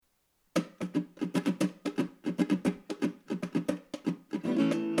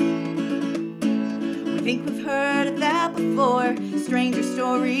Think we've heard of that before. Stranger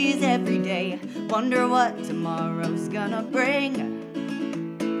stories every day. Wonder what tomorrow's gonna bring.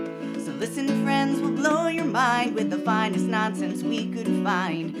 So listen, friends, we'll blow your mind with the finest nonsense we could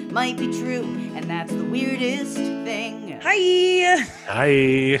find. Might be true, and that's the weirdest thing.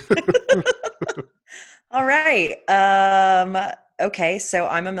 Hi. All right. Okay, so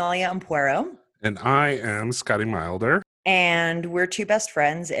I'm Amelia Ampuero. And I am Scotty Milder. And we're two best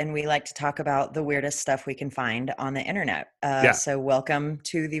friends, and we like to talk about the weirdest stuff we can find on the internet. So welcome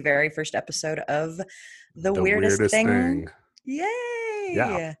to the very first episode of The Weirdest Thing. Yay!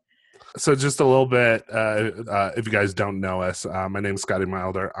 Yeah. So just a little bit, if you guys don't know us, my name is Scotty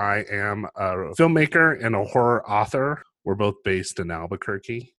Milder. I am a filmmaker and a horror author. We're both based in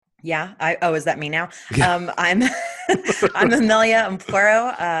Albuquerque. Yeah. Is that me now? Yeah. I'm Amelia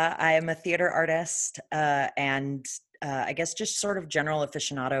Ampuero. I am a theater artist and I guess just sort of general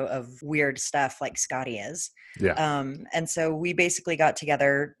aficionado of weird stuff like Scotty is. Yeah. And so we basically got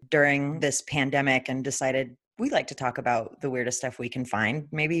together during this pandemic and decided we like to talk about the weirdest stuff we can find.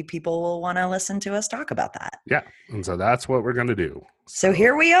 Maybe people will want to listen to us talk about that. Yeah. And so that's what we're going to do. So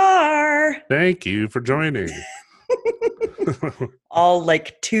here we are. Thank you for joining. All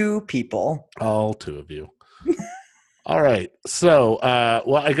like two people. All two of you. All right. So,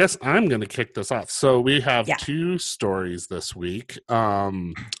 I guess I'm going to kick this off. So we have two stories this week,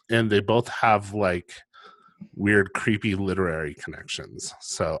 and they both have like weird, creepy literary connections.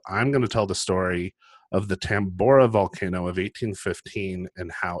 So I'm going to tell the story of the Tambora volcano of 1815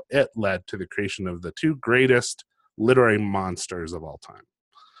 and how it led to the creation of the two greatest literary monsters of all time.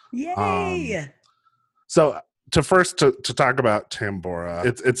 Yay! To talk about Tambora,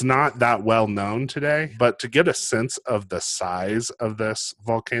 it's not that well known today, but to get a sense of the size of this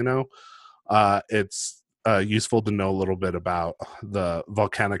volcano, it's useful to know a little bit about the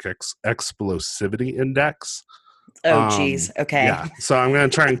volcanic explosivity index. Oh, geez. Okay. Yeah. So I'm going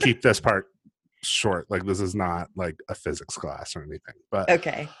to try and keep this part short. Like this is not like a physics class or anything. But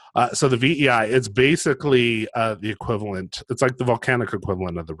okay. So the VEI, it's basically the equivalent. It's like the volcanic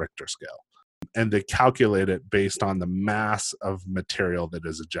equivalent of the Richter scale. And they calculate it based on the mass of material that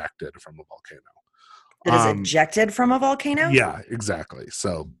is ejected from a volcano. That is ejected from a volcano? Yeah, exactly.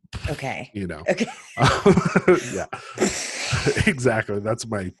 So, okay. Okay. Yeah, exactly. That's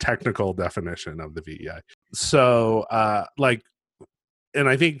my technical definition of the VEI. So, and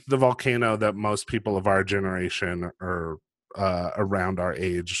I think the volcano that most people of our generation or around our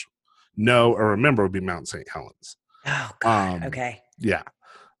age know or remember would be Mount St. Helens. Oh, God. Okay. Yeah.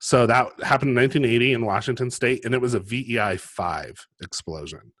 So that happened in 1980 in Washington State, and it was a VEI 5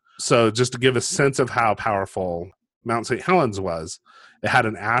 explosion. So just to give a sense of how powerful Mount St. Helens was, it had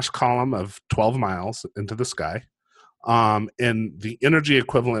an ash column of 12 miles into the sky, and the energy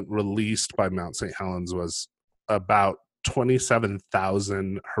equivalent released by Mount St. Helens was about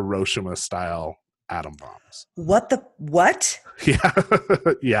 27,000 Hiroshima-style atom bombs. What? Yeah.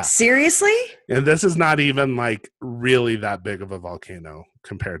 Yeah. Seriously? And this is not even like really that big of a volcano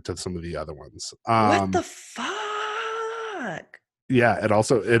compared to some of the other ones. What the fuck? Yeah.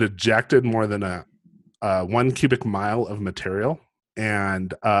 It ejected more than a 1 cubic mile of material.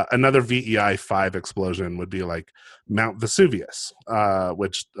 And another VEI 5 explosion would be like Mount Vesuvius,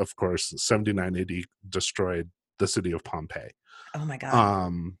 which of course 79 AD destroyed the city of Pompeii. Oh my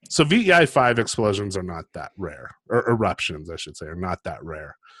God. So VEI 5 explosions are not that rare, or eruptions, I should say, are not that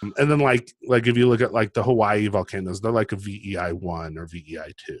rare. And then like if you look at like the Hawaii volcanoes, they're like a VEI 1 or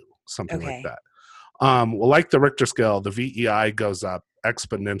VEI 2, something like that. Well, like the Richter scale, the VEI goes up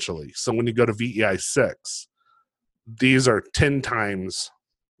exponentially. So when you go to VEI 6, these are 10 times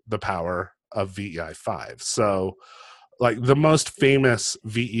the power of VEI 5. So like the most famous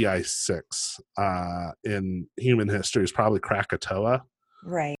VEI 6 in human history is probably Krakatoa.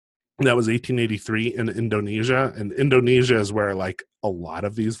 Right. That was 1883 in Indonesia. And Indonesia is where like a lot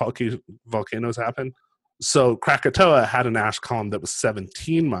of these volcanoes happen. So Krakatoa had an ash column that was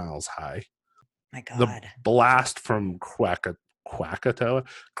 17 miles high. My God. The blast from Krakatoa.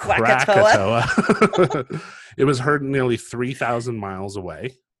 It was heard nearly 3,000 miles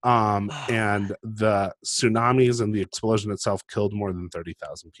away. And the tsunamis and the explosion itself killed more than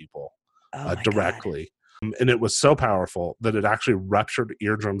 30,000 people directly. And it was so powerful that it actually ruptured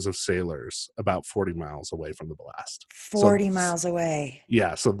eardrums of sailors about 40 miles away from the blast. 40 miles away.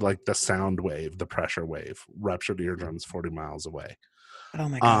 Yeah. So like the sound wave, the pressure wave ruptured eardrums 40 miles away. Oh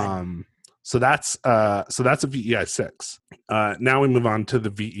my God. So that's a VEI 6. Now we move on to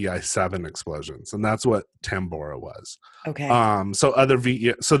the VEI 7 explosions, and that's what Tambora was. Okay.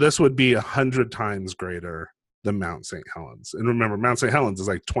 So this would be 100 times greater than Mount St. Helens. And remember, Mount St. Helens is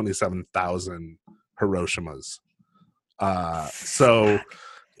like 27,000 Hiroshimas. So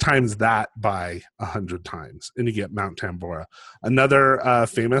times that by 100 times, and you get Mount Tambora. Another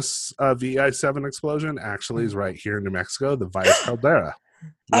famous VEI-7 explosion actually is right here in New Mexico, the Valles Caldera.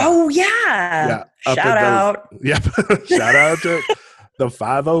 Yeah. Oh yeah. Shout out. Yep. Shout out to the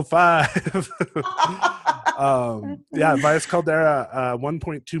 505. Valles Caldera,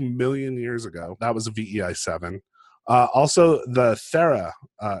 1.2 million years ago. That was a VEI-7. Also, the Thera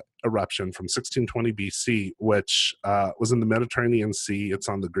eruption from 1620 BC, which was in the Mediterranean Sea. It's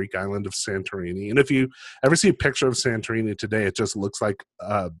on the Greek island of Santorini. And if you ever see a picture of Santorini today, it just looks like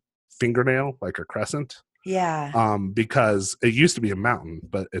a fingernail, like a crescent. Yeah. Because it used to be a mountain,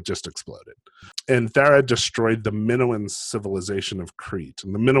 but it just exploded. And Thera destroyed the Minoan civilization of Crete.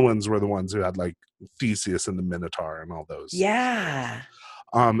 And the Minoans were the ones who had like Theseus and the Minotaur and all those. Yeah.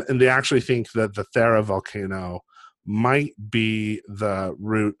 And they actually think that the Thera volcano might be the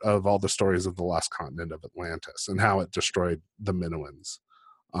root of all the stories of the lost continent of Atlantis and how it destroyed the Minoans.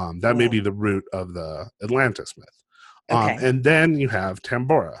 That may be the root of the Atlantis myth. Okay. And then you have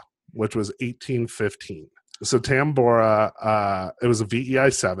Tambora, which was 1815. So Tambora, it was a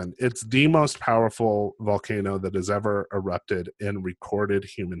VEI-7. It's the most powerful volcano that has ever erupted in recorded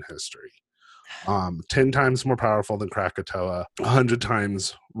human history. 10 times more powerful than Krakatoa, 100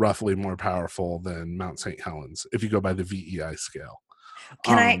 times roughly more powerful than Mount St. Helens, if you go by the VEI scale.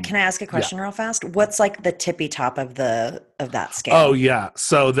 Can I ask a question real fast? What's like the tippy top of that scale? Oh yeah.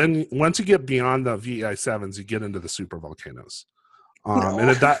 So then once you get beyond the VEI-7s, you get into the super volcanoes. And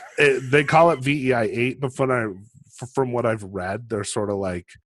they call it VEI-8, but from what I've read, they're sort of like,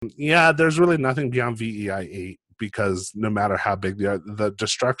 there's really nothing beyond VEI-8 because no matter how big the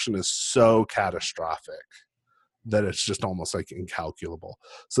destruction is so catastrophic that it's just almost like incalculable.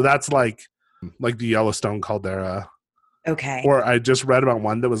 So that's like the Yellowstone caldera. Okay. Or I just read about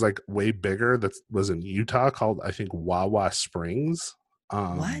one that was like way bigger that was in Utah called, I think, Wawa Springs.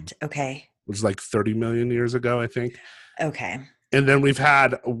 What? Okay. Which was like 30 million years ago, I think. Okay. And then we've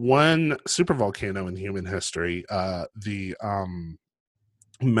had one supervolcano in human history, the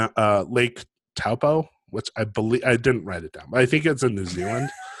Lake Taupo, which I believe, I didn't write it down, but I think it's in New Zealand.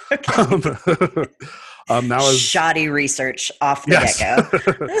 That was shoddy research off the get-go.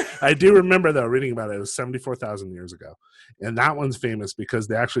 I do remember, though, reading about it. It was 74,000 years ago. And that one's famous because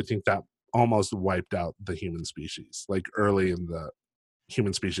they actually think that almost wiped out the human species, like early in the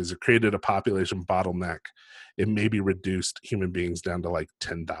human species. It created a population bottleneck. It maybe reduced human beings down to like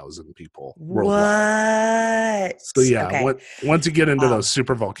 10,000 people worldwide. What? So yeah, once you get into those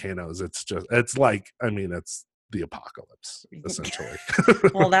super volcanoes, it's the apocalypse, essentially.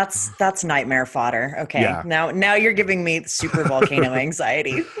 Well, that's nightmare fodder. Okay. Yeah. Now you're giving me super volcano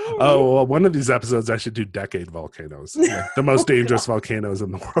anxiety. Oh, well, one of these episodes I should do decade volcanoes, like the most dangerous volcanoes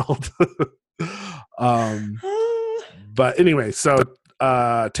in the world. But anyway, so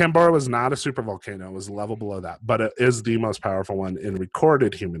Tambora was not a supervolcano. It was a level below that, but it is the most powerful one in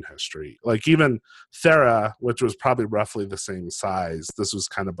recorded human history. Like even Thera, which was probably roughly the same size, this was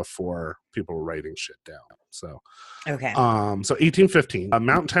kind of before people were writing shit down. So, okay. So 1815,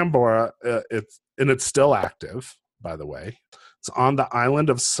 Mount Tambora, it's still active, by the way. It's on the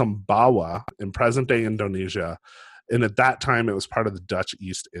island of Sumbawa in present-day Indonesia, and at that time it was part of the Dutch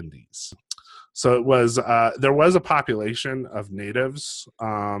East Indies. So it was there was a population of natives,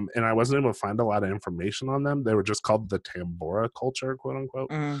 and I wasn't able to find a lot of information on them. They were just called the Tambora culture, quote unquote.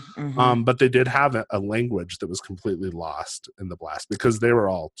 Mm-hmm. But they did have a language that was completely lost in the blast because they were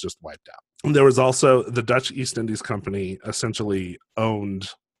all just wiped out. And there was also the Dutch East Indies Company essentially owned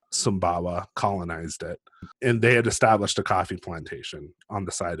Sumbawa, colonized it, and they had established a coffee plantation on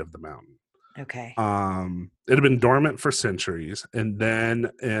the side of the mountain. Okay. It had been dormant for centuries, and then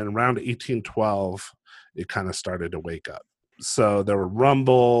in around 1812, it kind of started to wake up. So there were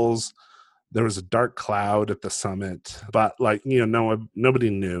rumbles. There was a dark cloud at the summit, but nobody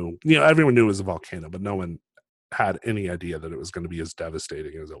knew. Everyone knew it was a volcano, but no one had any idea that it was going to be as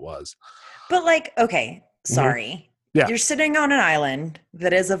devastating as it was. But okay, sorry. Mm-hmm. Yeah. You're sitting on an island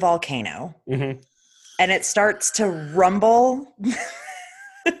that is a volcano, mm-hmm. and it starts to rumble.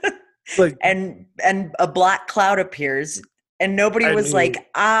 And a black cloud appears, and nobody was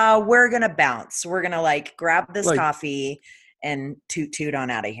we're gonna bounce. We're gonna grab this coffee and toot on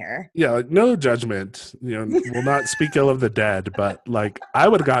out of here. Yeah, no judgment. We'll not speak ill of the dead, but I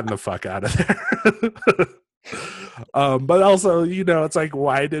would have gotten the fuck out of there. But also, it's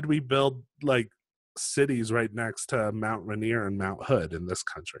why did we build cities right next to Mount Rainier and Mount Hood in this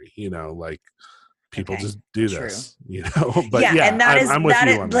country? People just do this, But and I'm with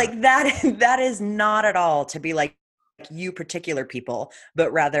you on that. That is not at all to be you particular people,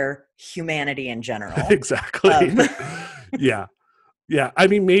 but rather humanity in general. Exactly. Yeah. I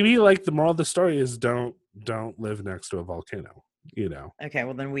mean, maybe like the moral of the story is don't live next to a volcano, you know. Okay,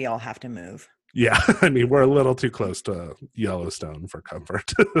 well then we all have to move. Yeah, I mean, we're a little too close to Yellowstone for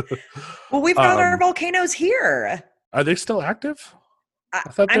comfort. Well, we've got our volcanoes here. Are they still active? I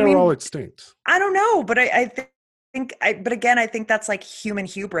thought they were all extinct. I don't know, but I think that's like human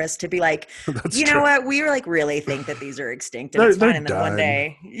hubris to be like, you know what? We like really think that these are extinct and it's fine. And then one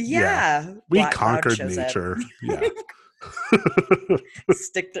day, we conquered nature. Yeah.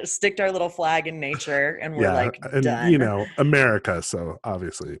 stick to our little flag in nature, and we're like and done. You know, America, so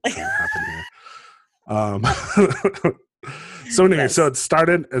obviously it can't happen here. So anyway, so it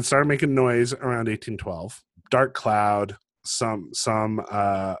started making noise around 1812. Dark cloud, some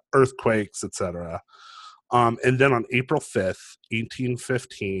earthquakes, etc. And then on April 5th,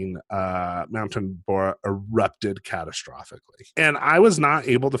 1815, Mount Tambora erupted catastrophically. And I was not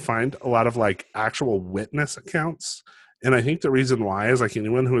able to find a lot of like actual witness accounts. And I think the reason why is like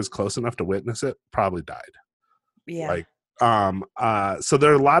anyone who was close enough to witness it probably died. Yeah. Like, so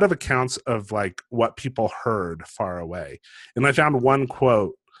there are a lot of accounts of like what people heard far away. And I found one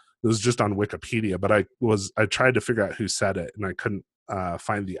quote that was just on Wikipedia, but I tried to figure out who said it and I couldn't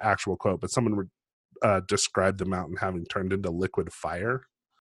find the actual quote, but someone described the mountain having turned into liquid fire.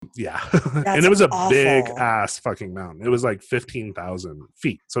 Yeah. And it was a big ass fucking mountain. It was like 15,000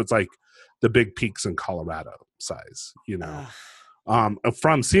 feet. So it's like the big peaks in Colorado size, you know,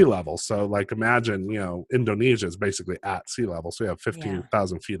 from sea level. So like imagine, you know, Indonesia is basically at sea level. So you have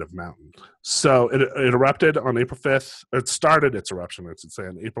 15,000 feet of mountain. So it erupted on April 5th. It started its eruption, I should say,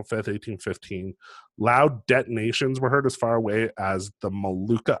 on April 5th, 1815. Loud detonations were heard as far away as the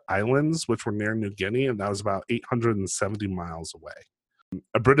Molucca Islands, which were near New Guinea. And that was about 870 miles away.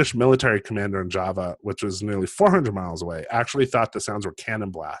 A British military commander in Java, which was nearly 400 miles away, actually thought the sounds were cannon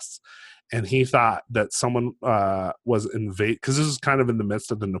blasts. And he thought that someone was invading, because this is kind of in the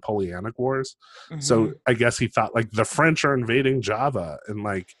midst of the Napoleonic Wars. Mm-hmm. So I guess he thought like the French are invading Java and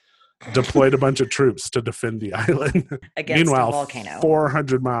like deployed a bunch of troops to defend the island. Against Meanwhile, a volcano.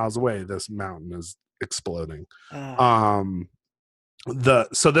 400 miles away, this mountain is exploding. So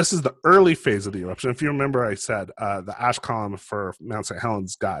this is the early phase of the eruption. If you remember, I said the ash column for Mount St.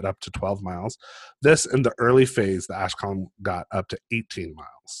 Helens got up to 12 miles. This, in the early phase, the ash column got up to 18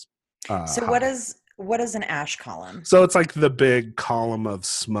 miles. So what is an ash column? So it's like the big column of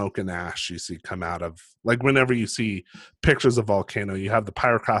smoke and ash you see come out of, like whenever you see pictures of volcano, you have the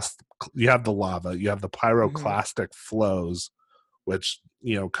you have the lava, you have the pyroclastic flows, which,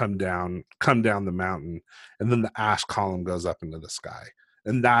 you know, come down the mountain, and then the ash column goes up into the sky,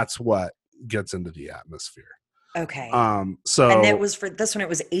 and that's what gets into the atmosphere. Okay. So and it was for this one, it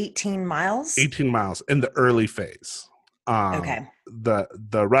was 18 miles. 18 miles in the early phase. Okay. The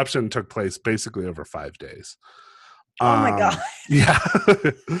eruption took place basically over 5 days. Oh my God. Yeah.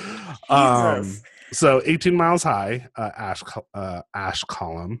 Jesus. So 18 miles high, ash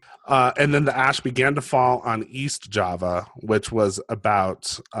column. And then the ash began to fall on East Java, which was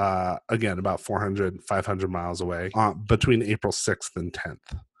about 400, 500 miles away between April 6th and 10th.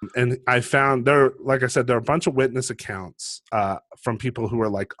 And I found like I said, there are a bunch of witness accounts from people who were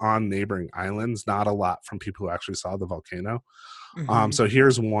like on neighboring islands, not a lot from people who actually saw the volcano. Mm-hmm. So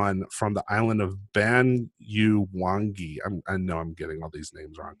here's one from the island of Banyuwangi. I know I'm getting all these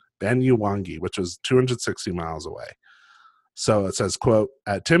names wrong. Banyuwangi, which was 260 miles away. So it says, quote,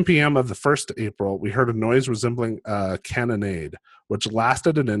 at 10 p.m. of the 1st April, we heard a noise resembling a cannonade, which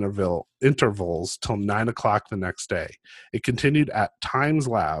lasted at intervals till 9 o'clock the next day. It continued at times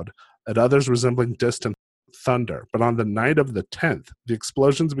loud, at others resembling distant thunder. But on the night of the 10th, the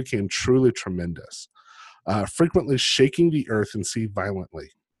explosions became truly tremendous, frequently shaking the earth and sea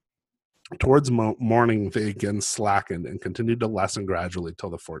violently. Towards morning, they again slackened and continued to lessen gradually till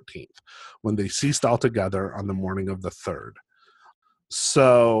the 14th, when they ceased altogether on the morning of the 3rd.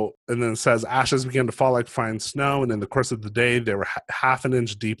 So, and then it says, ashes began to fall like fine snow, and in the course of the day, they were half an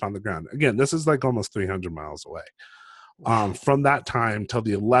inch deep on the ground. Again, this is like almost 300 miles away. From that time till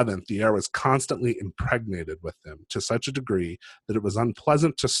the 11th, the air was constantly impregnated with them to such a degree that it was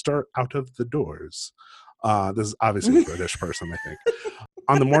unpleasant to stir out of the doors. This is obviously a British person, I think.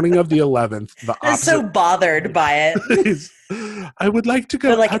 On the morning of the 11th, the opposite... I'm so bothered by it. I would like to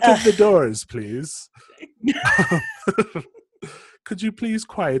go out of the doors, please. Could you please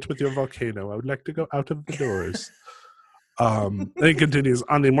quiet with your volcano? I would like to go out of the doors. Then it continues.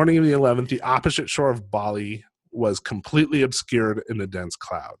 On the morning of the 11th, the opposite shore of Bali was completely obscured in a dense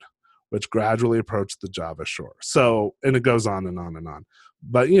cloud. which gradually approached the Java shore. So, and it goes on and on and on.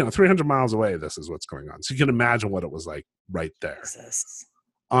 But, 300 miles away, this is what's going on. So you can imagine what it was like right there. Jesus.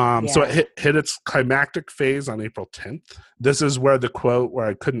 So it hit its climactic phase on April 10th. This is where the quote, where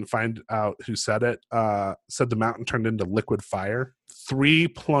I couldn't find out who said it, said the mountain turned into liquid fire.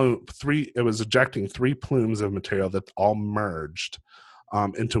 It was ejecting 3 plumes of material that all merged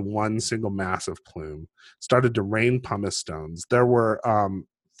into one single massive plume. Started to rain pumice stones. There were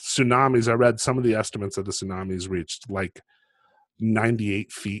tsunamis. I read some of the estimates of the tsunamis reached like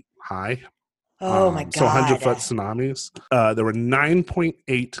 98 feet high. Oh my God. So 100-foot tsunamis. There were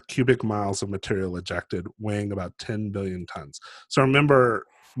 9.8 cubic miles of material ejected, weighing about 10 billion tons. So remember,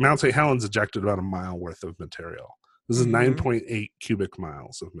 Mount St. Helens ejected about a mile worth of material. This is 9.8 cubic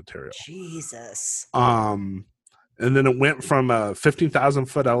miles of material. Jesus. And then it went from a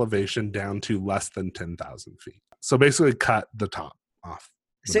 15,000-foot elevation down to less than 10,000 feet. So basically cut the top off.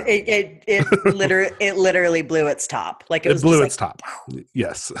 So it literally blew its top. Like it blew its top.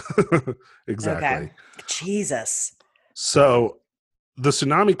 Yes, exactly. Okay. Jesus. So the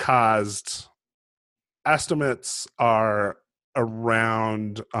tsunami caused, estimates are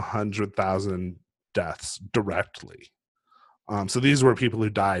around 100,000 deaths directly. So these were people who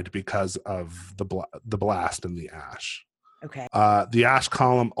died because of the blast and the ash. Okay. The ash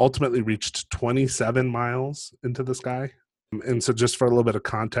column ultimately reached 27 miles into the sky. And so just for a little bit of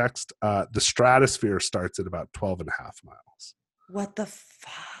context, the stratosphere starts at about 12 and a half miles. What the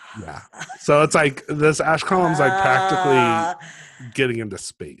fuck? Yeah. So it's like this ash column's like practically getting into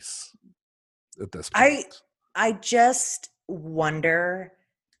space at this point. I just wonder,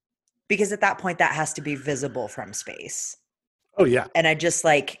 because at that point that has to be visible from space. Oh, yeah. And I just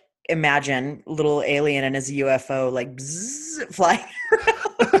like imagine little alien and his UFO like bzzz, flying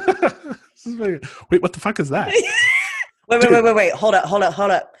around. Wait, what the fuck is that? Wait. Hold up.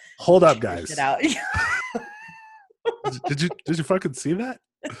 Hold up, guys. Get out. Did you fucking see that?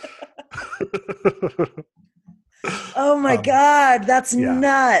 Oh my God, that's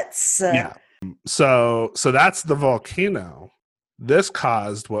nuts. Yeah. So that's the volcano. This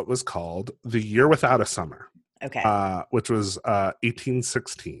caused what was called the Year Without a Summer. Okay. Which was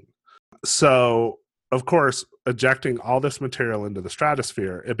 1816. So, of course, ejecting all this material into the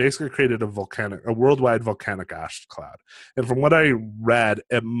stratosphere, it basically created a worldwide volcanic ash cloud. And from what I read,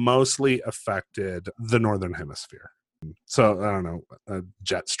 it mostly affected the northern hemisphere. So, I don't know,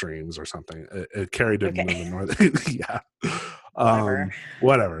 jet streams or something. It carried it into the northern. Yeah.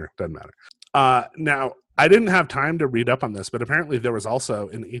 Whatever. Doesn't matter. Now, I didn't have time to read up on this, but apparently there was also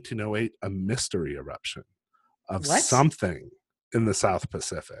in 1808 a mystery eruption of something in the South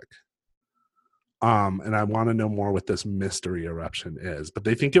Pacific. And I want to know more what this mystery eruption is, but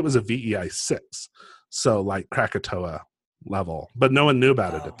they think it was a VEI 6. So like Krakatoa level, but no one knew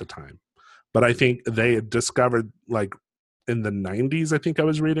about it at the time. But I think they had discovered like in the 90s, I think I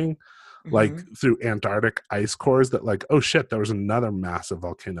was reading, like through Antarctic ice cores that like, oh shit, there was another massive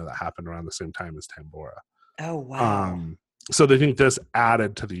volcano that happened around the same time as Tambora. Oh, wow. So they think this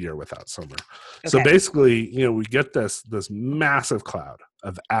added to the Year Without Summer. Okay. So basically, we get this massive cloud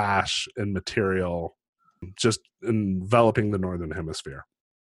of ash and material just enveloping the northern hemisphere.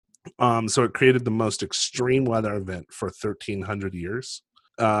 So it created the most extreme weather event for 1,300 years.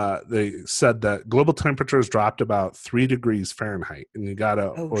 They said that global temperatures dropped about 3 degrees Fahrenheit. And you got to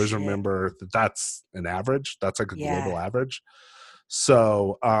always remember that that's an average. That's like a global average.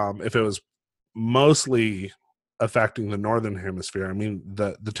 So if it was mostly affecting the northern hemisphere, I mean,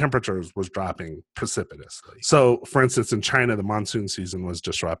 the temperature was dropping precipitously. So, for instance, in China, the monsoon season was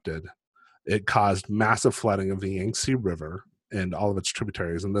disrupted. It caused massive flooding of the Yangtze River and all of its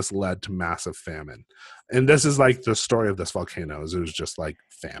tributaries, and this led to massive famine. And this is like the story of this volcano. It was just like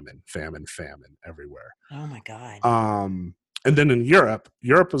famine everywhere. Oh my God. And then in Europe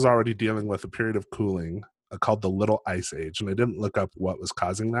was already dealing with a period of cooling called the Little Ice Age, and I didn't look up what was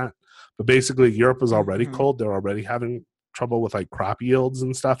causing that. But basically, Europe was already cold. They were already having trouble with like crop yields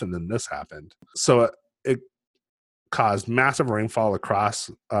and stuff, and then this happened. So it caused massive rainfall across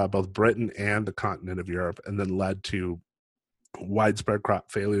both Britain and the continent of Europe, and then led to widespread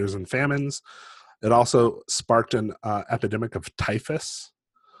crop failures and famines. It also sparked an epidemic of typhus,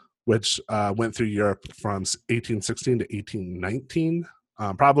 which went through Europe from 1816 to 1819,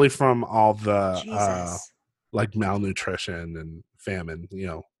 probably from all the like malnutrition and famine,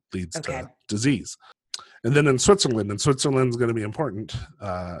 leads to disease. And then in Switzerland's going to be important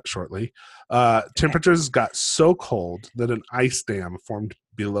shortly, temperatures got so cold that an ice dam formed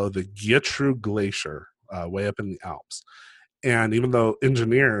below the Gietru Glacier way up in the Alps. And even though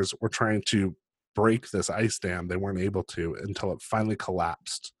engineers were trying to break this ice dam, they weren't able to until it finally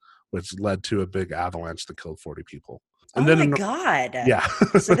collapsed which led to a big avalanche that killed 40 people. And then my God. Yeah.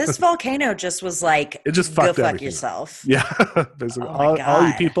 So this volcano just was like, it just fucked go fuck everything yourself. up. Yeah. Basically, God. all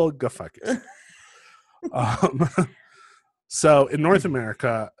you people, go fuck yourself. So in North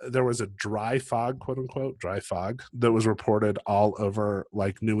America, there was a dry fog, quote unquote, dry fog that was reported all over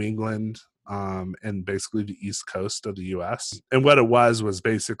like New England and basically the East Coast of the US. And what it was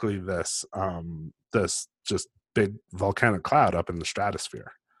basically this just big volcanic cloud up in the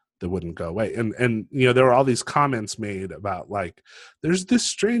stratosphere that wouldn't go away. And there were all these comments made about like, there's this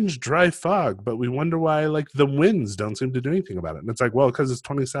strange dry fog, but we wonder why like the winds don't seem to do anything about it. And it's like, well, because it's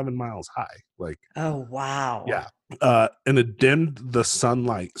 27 miles high. Like, oh wow. Yeah. And it dimmed the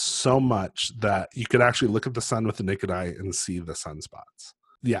sunlight so much that you could actually look at the sun with the naked eye and see the sunspots.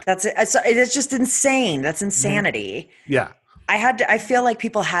 Yeah. That's it. It's just insane. That's insanity. Yeah. I feel like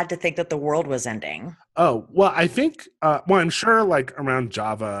people had to think that the world was ending. Oh, well, I think, I'm sure like around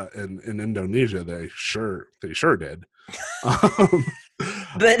Java and in Indonesia, they sure did.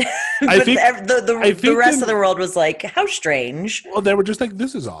 But I think the rest of the world was like, how strange. Well, they were just like,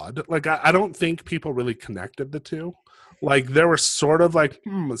 this is odd. Like, I don't think people really connected the two. Like, there were sort of like,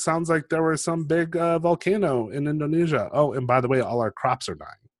 it sounds like there was some big volcano in Indonesia. Oh, and by the way, all our crops are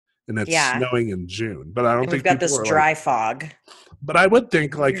dying. And it's snowing in June. But I don't think we've got this dry fog. But I would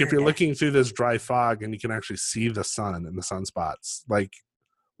think, like, if you're looking through this dry fog and you can actually see the sun and the sunspots, like,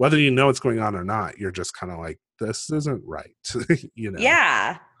 whether you know what's going on or not, you're just kind of like, this isn't right.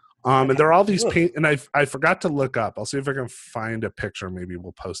 Yeah. And there are all these and I forgot to look up. I'll see if I can find a picture. Maybe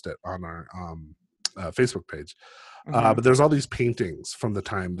we'll post it on our Facebook page. But there's all these paintings from the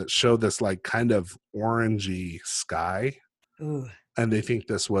time that show this like kind of orangey sky. Ooh. And they think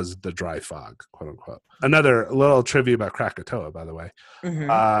this was the dry fog, quote unquote. Another little trivia about Krakatoa, by the way.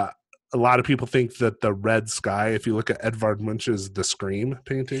 A lot of people think that the red sky, if you look at Edvard Munch's The Scream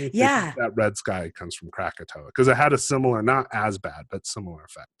painting, that red sky comes from Krakatoa because it had a similar, not as bad, but similar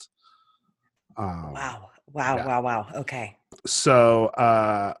effect. Wow. Okay. So,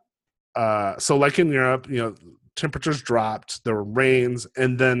 so like in Europe, temperatures dropped, there were rains,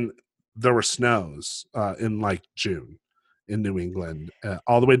 and then there were snows in like June in New England,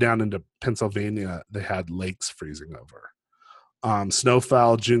 all the way down into Pennsylvania. They had lakes freezing over. Snow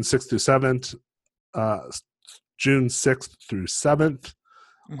fell June 6th through 7th,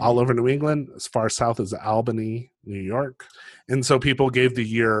 all over New England, as far south as Albany, New York. And so people gave the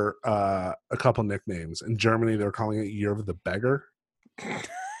year a couple nicknames. In Germany, they were calling it Year of the Beggar.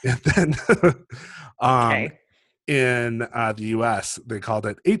 And then in the US, they called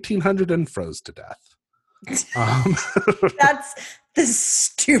it 1800 and froze to death. That's the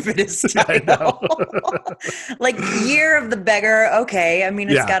stupidest title. Like Year of the Beggar. Okay, I mean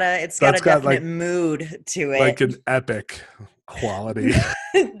it's got a definite like, mood to it, like an epic quality.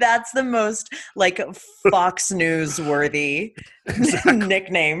 That's the most like Fox News worthy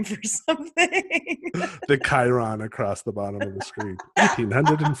nickname for something. The chyron across the bottom of the screen.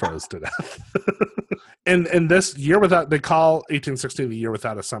 1800 and froze to death. And this year without, they call 1816 the year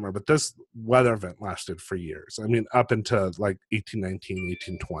without a summer, but this weather event lasted for years. I mean, up into like 1819,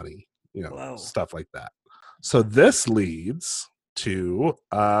 1820, Whoa. Stuff like that. So this leads to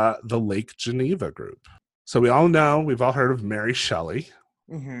the Lake Geneva group. So we've all heard of Mary Shelley.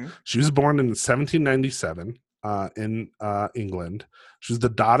 Mm-hmm. She was born in 1797 in England. She was the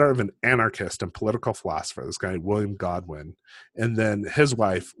daughter of an anarchist and political philosopher, this guy William Godwin. And then his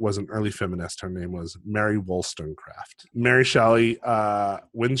wife was an early feminist. Her name was Mary Wollstonecraft. Mary Shelley,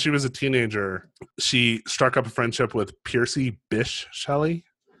 when she was a teenager, she struck up a friendship with Percy Bysshe Shelley.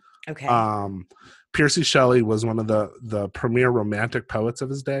 Okay. Percy Shelley was one of the premier romantic poets of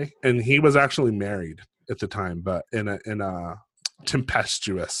his day, and he was actually married at the time, but in a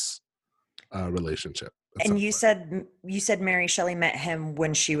tempestuous relationship. And you said Mary Shelley met him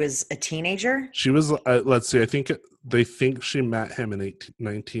when she was a teenager? She was, let's see, they think she met him in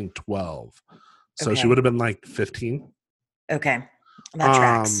 1912. So she would have been like 15. Okay. That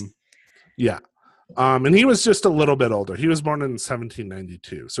tracks. Yeah. And he was just a little bit older. He was born in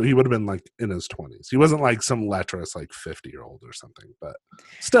 1792. So he would have been like in his 20s. He wasn't like some lecherous like 50-year-old or something, but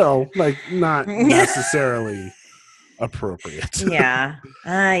still like not necessarily appropriate. Yeah.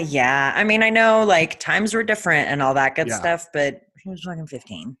 I mean, I know like times were different and all that good stuff, but he was fucking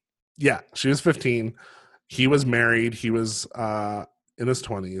 15. Yeah, she was 15. He was married. He was in his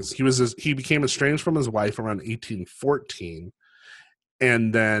 20s. He became estranged from his wife around 1814.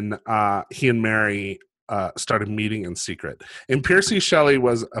 And then he and Mary started meeting in secret. And Percy Shelley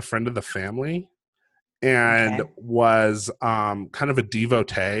was a friend of the family and was kind of a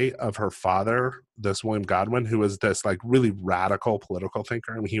devotee of her father, this William Godwin, who was this like really radical political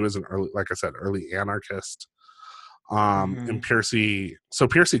thinker. I mean, he was an early, like I said, early anarchist. And Piercy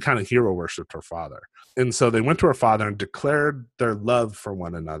kind of hero worshipped her father. And so they went to her father and declared their love for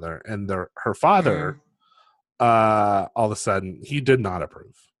one another. And her father, all of a sudden, he did not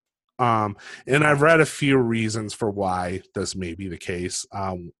approve. And I've read a few reasons for why this may be the case.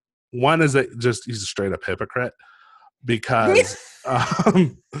 One is that he's a straight up hypocrite because,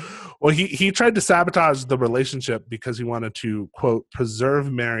 well, he tried to sabotage the relationship because he wanted to, quote,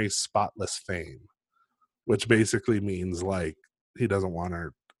 preserve Mary's spotless fame, which basically means like he doesn't want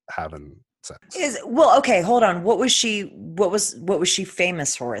her having sex. Okay, hold on. What was she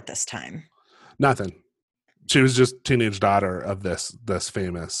famous for at this time? Nothing. She was just teenage daughter of this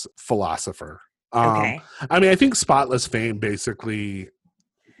famous philosopher. Okay. I mean, I think spotless fame basically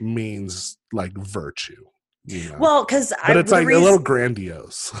means like virtue. You know? Well, because it's like a little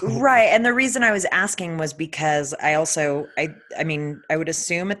grandiose, right? And the reason I was asking was because I would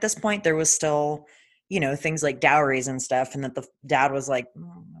assume at this point there was still, things like dowries and stuff, and that the dad was like,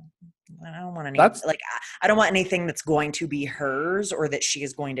 I don't want I don't want anything that's going to be hers or that she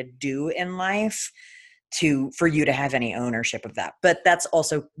is going to do in life for you to have any ownership of that. But that's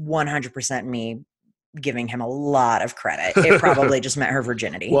also 100% me giving him a lot of credit. It probably just meant her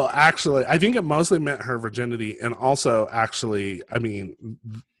virginity. Well, actually, I think it mostly meant her virginity. And also, actually, I mean,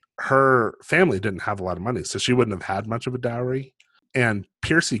 her family didn't have a lot of money, so she wouldn't have had much of a dowry. And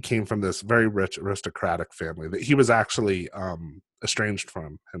Piercy came from this very rich aristocratic family that he was actually estranged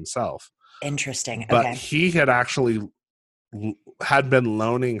from himself. Interesting. But okay. He had actually had been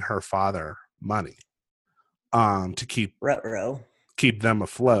loaning her father money to keep them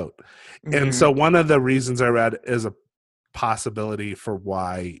afloat. And so one of the reasons I read is a possibility for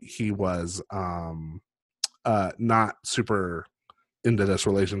why he was not super into this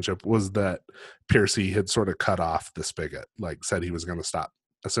relationship was that Piercy had sort of cut off the spigot, like said he was going to stop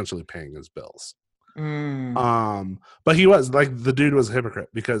essentially paying his bills. But he was like, the dude was a hypocrite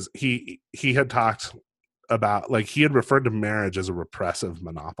because he had talked about, like, he had referred to marriage as a repressive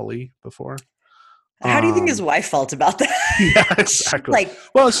monopoly before. How do you think his wife felt about that? Yeah, exactly. Like,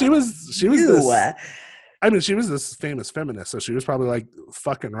 well, she was this, I mean, she was this famous feminist, so she was probably like,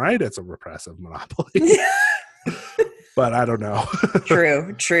 fucking right, it's a repressive monopoly. But I don't know.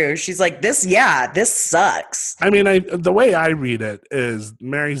 True. She's like, this sucks. I mean, the way I read it is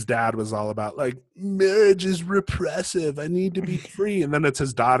Mary's dad was all about like, marriage is repressive, I need to be free. And then it's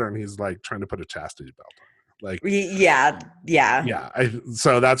his daughter and he's like trying to put a chastity belt on her. Like, yeah.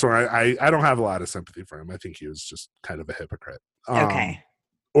 So that's where I don't have a lot of sympathy for him. I think he was just kind of a hypocrite. Okay.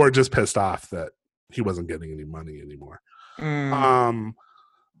 Or just pissed off that he wasn't getting any money anymore.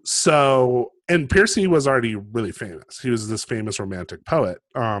 So, and Piercy was already really famous. He was this famous romantic poet.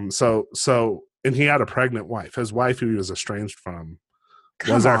 And he had a pregnant wife. His wife, who he was estranged from,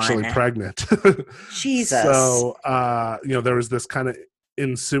 was actually pregnant. Jesus. So, there was this kind of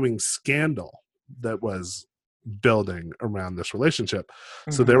ensuing scandal that was building around this relationship.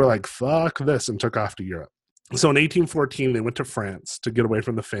 So they were like, fuck this, and took off to Europe. So in 1814, they went to France to get away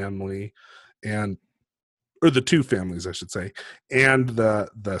from the family or the two families, I should say, and the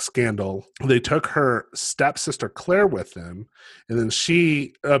scandal. They took her stepsister Claire with them, and then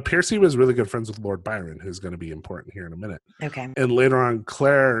Piercy was really good friends with Lord Byron, who's going to be important here in a minute. Okay. And later on,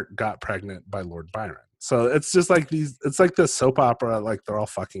 Claire got pregnant by Lord Byron. So it's just like it's like this soap opera, like they're all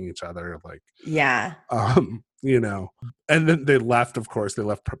fucking each other, like, yeah. And then they left, of course,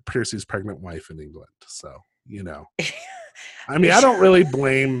 Piercy's pregnant wife in England. So, I mean, I don't really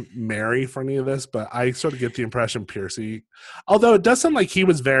blame Mary for any of this, but I sort of get the impression Piercy, although it does sound like he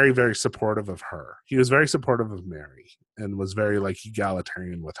was very, very supportive of her. He was very supportive of Mary and was very like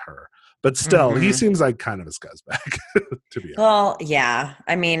egalitarian with her. But still, he seems like kind of a scuzzbag, to be honest. Well, yeah.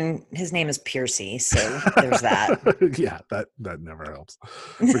 I mean, his name is Piercy, so there's that. Yeah, that never helps.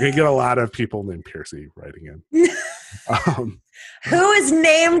 We're going to get a lot of people named Piercy writing in. Who is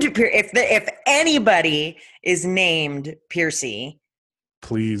named if anybody is named Piercy,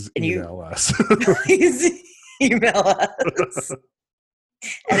 please email us. Please email us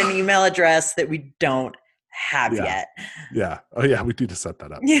at an email address that we don't have yet. Yeah. Oh yeah, we need to set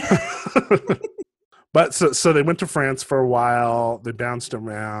that up. Yeah. But so they went to France for a while. They bounced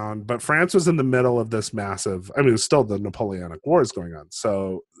around, but France was in the middle of this massive, I mean, it was still the Napoleonic Wars going on.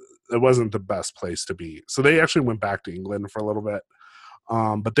 So it wasn't the best place to be. So they actually went back to England for a little bit.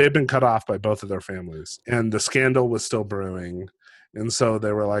 But they had been cut off by both of their families, and the scandal was still brewing. And so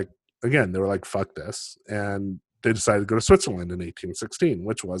they were like, fuck this. And they decided to go to Switzerland in 1816,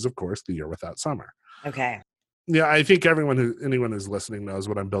 which was, of course, the year without summer. Okay. Yeah, I think anyone who's listening knows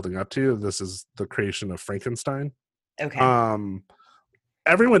what I'm building up to. This is the creation of Frankenstein. Okay.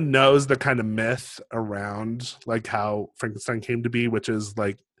 Everyone knows the kind of myth around like how Frankenstein came to be, which is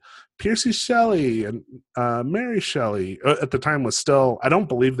like Percy Shelley and Mary Shelley at the time was still, I don't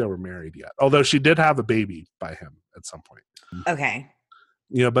believe they were married yet, although she did have a baby by him at some point. Okay.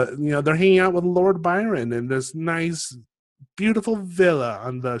 But they're hanging out with Lord Byron in this nice, beautiful villa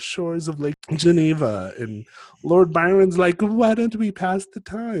on the shores of Lake Geneva, and Lord Byron's like, why don't we pass the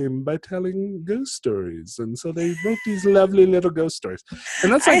time by telling ghost stories? And so they wrote these lovely little ghost stories.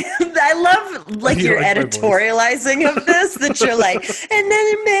 And that's like, I love like your editorializing of this, that you're like,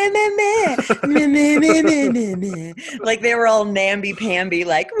 like they were all namby-pamby,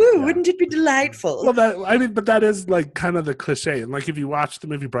 like, woo, wouldn't it be delightful? Well, but that is like kind of the cliche. And like if you watch the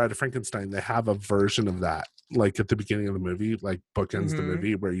movie Bride of Frankenstein, they have a version of that, like at the beginning of the movie, like bookends the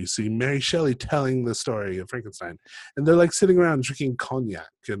movie, where you see Mary Shelley telling the story of Frankenstein, and they're like sitting around drinking cognac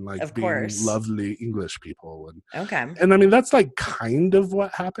and like being lovely English people. And I mean that's like kind of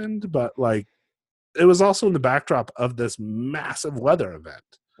what happened, but like it was also in the backdrop of this massive weather event.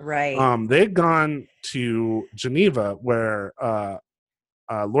 Right. They had gone to Geneva where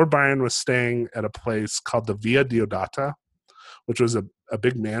Lord Byron was staying at a place called the Via Diodata, which was a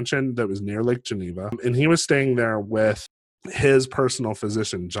big mansion that was near Lake Geneva. And he was staying there with his personal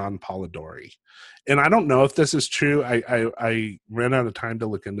physician, John Polidori. And I don't know if this is true. I ran out of time to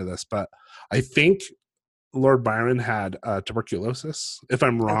look into this, but I think Lord Byron had tuberculosis. If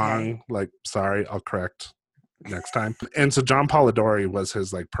I'm wrong, like, sorry, I'll correct next time. And so John Polidori was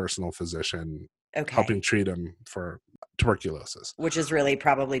his like personal physician, helping treat him for tuberculosis. Which is really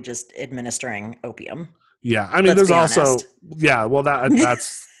probably just administering opium. Yeah, I mean, there's also, well,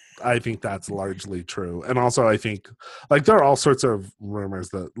 that's, I think that's largely true. And also, I think, like, there are all sorts of rumors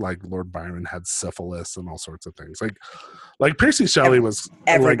that, like, Lord Byron had syphilis and all sorts of things. Like Percy Shelley was...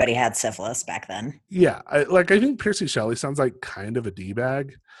 Everybody had syphilis back then. Yeah, I think Percy Shelley sounds like kind of a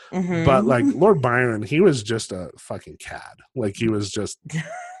D-bag. But, like, Lord Byron, he was just a fucking cad. Like, he was just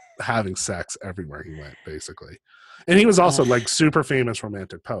having sex everywhere he went, basically. And he was also, like, super famous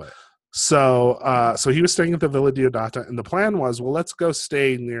romantic poet. So he was staying at the Villa Diodata, and the plan was, well, let's go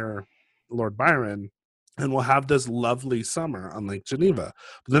stay near Lord Byron, and we'll have this lovely summer on Lake Geneva.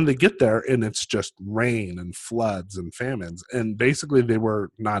 But then they get there, and it's just rain and floods and famines, and basically they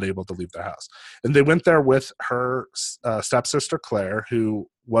were not able to leave their house. And they went there with her stepsister Claire, who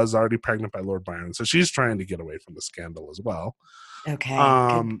was already pregnant by Lord Byron, so she's trying to get away from the scandal as well. Okay,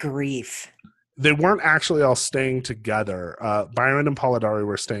 good grief. They weren't actually all staying together. Byron and Polidori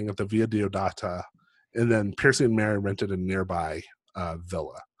were staying at the Via Diodata, and then Percy and Mary rented a nearby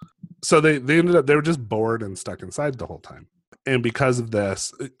villa. So they ended up, they were just bored and stuck inside the whole time. And because of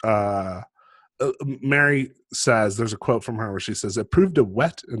this, Mary says, there's a quote from her where she says, "It proved a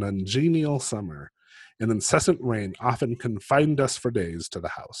wet and ungenial summer. An incessant rain often confined us for days to the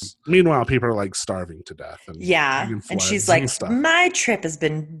house." Meanwhile, people are like starving to death. And she's like, my trip has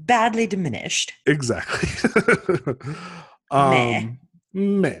been badly diminished. Exactly.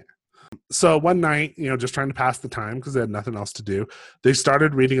 Meh. So one night, just trying to pass the time because they had nothing else to do, they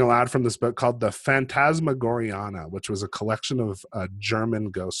started reading aloud from this book called the Phantasmagoriana, which was a collection of German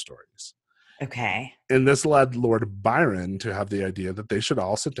ghost stories. Okay. And this led Lord Byron to have the idea that they should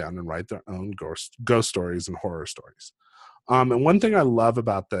all sit down and write their own ghost stories and horror stories. And one thing I love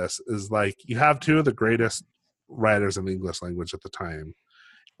about this is, like, you have two of the greatest writers in the English language at the time.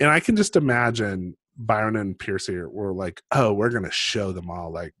 And I can just imagine Byron and Percy were like, oh, we're going to show them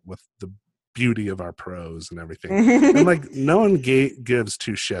all, like, with the beauty of our prose and everything. And, like, no one gives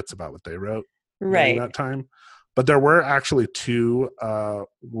two shits about what they wrote during that time. But there were actually two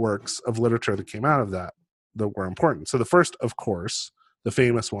works of literature that came out of that were important. So the first, of course, the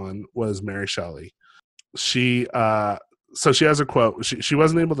famous one, was Mary Shelley. She has a quote. She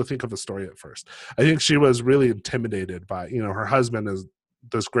wasn't able to think of a story at first. I think she was really intimidated by, her husband is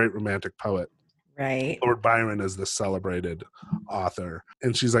this great romantic poet. Right. Lord Byron is this celebrated author.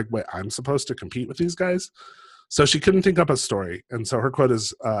 And she's like, wait, I'm supposed to compete with these guys? So she couldn't think up a story. And so her quote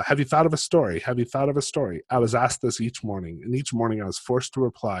is, have you thought of a story? Have you thought of a story? I was asked this each morning, and each morning I was forced to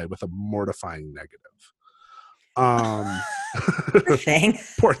reply with a mortifying negative. Poor thing.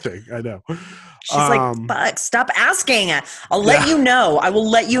 Poor thing, I know. She's like, fuck, stop asking. I'll let you know. I will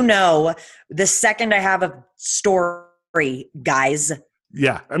let you know the second I have a story, guys.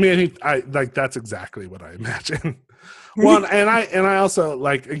 Yeah, I mean, I like, that's exactly what I imagine. Well, and I also,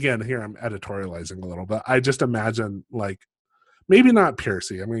 like, again, here I'm editorializing a little, but I just imagine, like, maybe not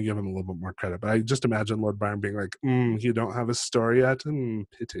Piercy. I'm going to give him a little bit more credit, but I just imagine Lord Byron being like, you don't have a story yet?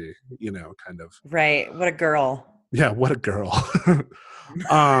 Pity, kind of. Right. What a girl. Yeah, what a girl.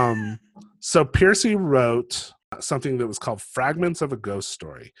 So Piercy wrote something that was called Fragments of a Ghost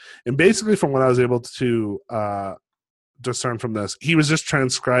Story. And basically, from what I was able to discern from this, he was just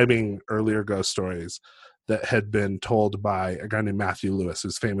transcribing earlier ghost stories that had been told by a guy named Matthew Lewis,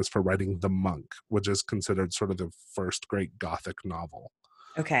 who's famous for writing The Monk, which is considered sort of the first great Gothic novel.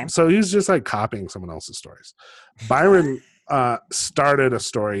 Okay. So he's just like copying someone else's stories. Byron started a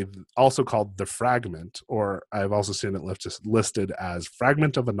story also called The Fragment, or I've also seen it listed as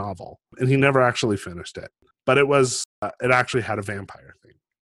Fragment of a Novel, and he never actually finished it. But it actually had a vampire theme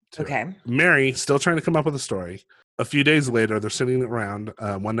to it. Mary, still trying to come up with a story. A few days later, they're sitting around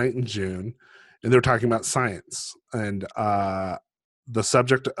one night in June, and they're talking about science and the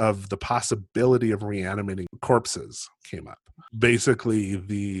subject of the possibility of reanimating corpses came up. Basically,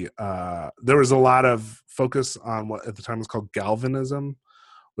 there was a lot of focus on what at the time was called galvanism,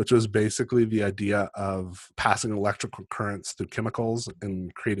 which was basically the idea of passing electrical currents through chemicals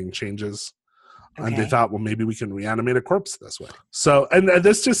and creating changes. Okay. And they thought, well, maybe we can reanimate a corpse this way. So, and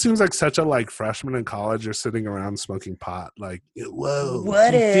this just seems like such a freshman in college, you're sitting around smoking pot. Like, whoa,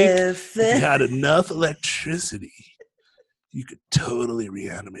 what if you had enough electricity, you could totally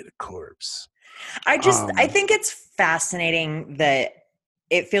reanimate a corpse? I think it's fascinating that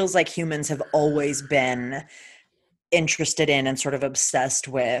it feels like humans have always been interested in and sort of obsessed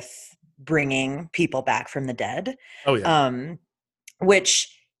with bringing people back from the dead. Oh, yeah.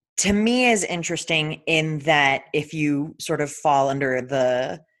 Which to me is interesting in that if you sort of fall under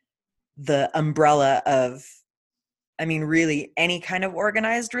the umbrella of, really any kind of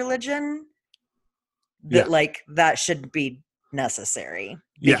organized religion, that that should be necessary,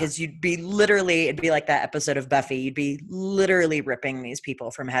 because it'd be like that episode of Buffy. You'd be literally ripping these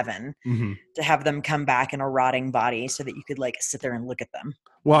people from heaven to have them come back in a rotting body so that you could sit there and look at them.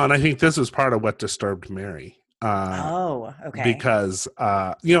 Well, and I think this was part of what disturbed Mary. Because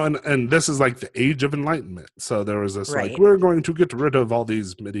and this is like the age of enlightenment, so there was this we're going to get rid of all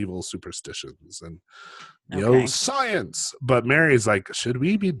these medieval superstitions and science. But Mary's like, should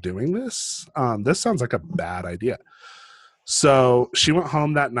we be doing this? This sounds like a bad idea. So she went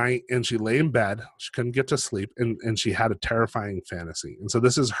home that night and she lay in bed. She couldn't get to sleep, and she had a terrifying fantasy. And so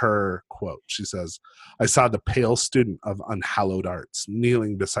this is her quote. She says, "I saw the pale student of unhallowed arts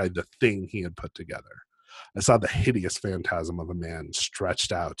kneeling beside the thing he had put together. I saw the hideous phantasm of a man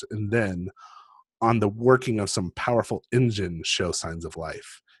stretched out, and then, on the working of some powerful engine, show signs of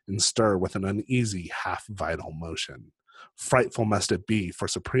life, and stir with an uneasy, half-vital motion. Frightful must it be, for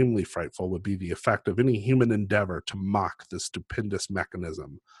supremely frightful would be the effect of any human endeavor to mock the stupendous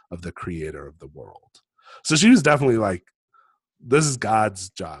mechanism of the creator of the world." So she was definitely like, this is God's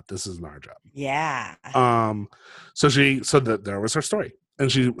job. This isn't our job. Yeah. So there was her story.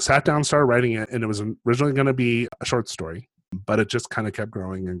 And she sat down, started writing it, and it was originally going to be a short story, but it just kind of kept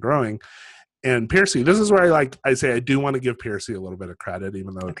growing and growing. And Piercy, this is where I say I do want to give Piercy a little bit of credit,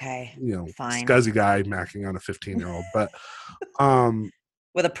 even though, fine. Scuzzy guy macking on a 15-year-old, but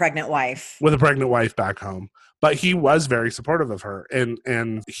with a pregnant wife. With a pregnant wife back home. But he was very supportive of her.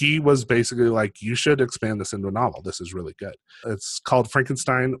 And he was basically like, you should expand this into a novel. This is really good. It's called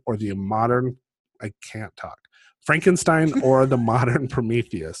Frankenstein or the Modern, I can't talk. Frankenstein or the Modern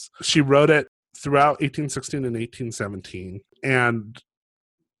Prometheus. She wrote it throughout 1816 and 1817. And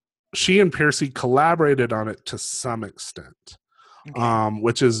she and Piercy collaborated on it to some extent,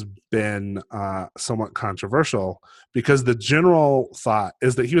 which has been somewhat controversial, because the general thought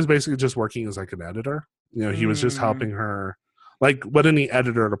is that he was basically just working as like an editor. He was just helping her, like what any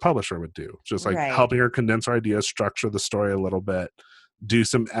editor or publisher would do, just like helping her condense her ideas, structure the story a little bit, do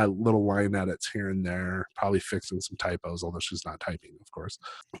some little line edits here and there, probably fixing some typos, although she's not typing, of course.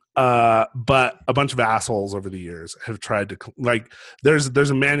 But a bunch of assholes over the years have tried to, there's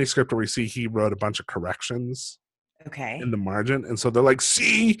a manuscript where we see he wrote a bunch of corrections in the margin. And so they're like,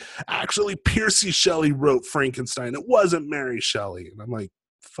 see, actually Piercy Shelley wrote Frankenstein. It wasn't Mary Shelley. And I'm like,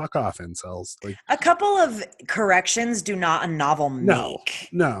 fuck off, incels. Like, a couple of corrections do not a novel make.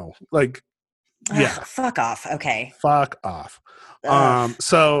 No. Yeah. Fuck off. Okay. Fuck off.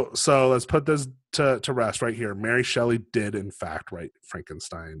 So let's put this to rest right here. Mary Shelley did in fact write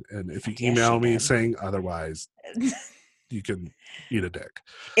Frankenstein. And if you email me saying otherwise, you can eat a dick.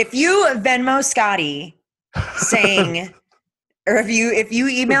 If you Venmo Scotty saying, or if you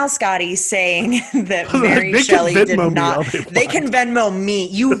email Scotty saying that Mary Shelley did not, they can Venmo me.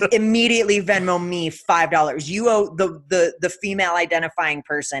 You immediately Venmo me $5. You owe the female identifying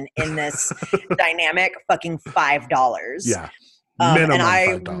person in this dynamic fucking $5. Yeah. And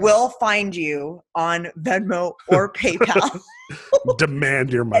I will find you on Venmo or PayPal.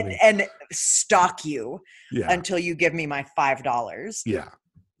 Demand your money. And stalk you until you give me my $5.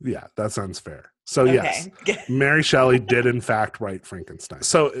 Yeah, that sounds fair. So yes, Mary Shelley did in fact write Frankenstein.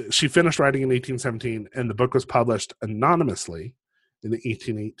 So she finished writing in 1817, and the book was published anonymously in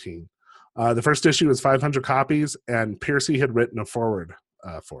 1818. The first issue was 500 copies, and Piercy had written a foreword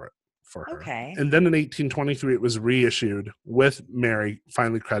for her. Okay. And then in 1823, it was reissued with Mary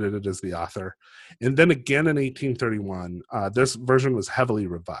finally credited as the author. And then again in 1831, this version was heavily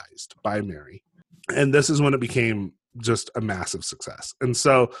revised by Mary. And this is when it became just a massive success. And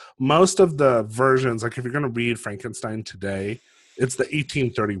so most of the versions, like if you're going to read Frankenstein today, it's the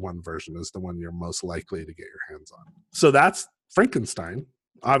 1831 version is the one you're most likely to get your hands on. So that's Frankenstein.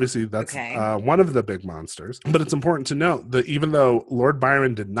 Obviously, that's one of the big monsters. But it's important to note that even though Lord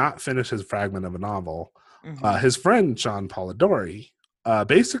Byron did not finish his fragment of a novel, his friend John Polidori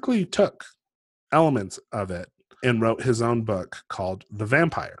basically took elements of it and wrote his own book called The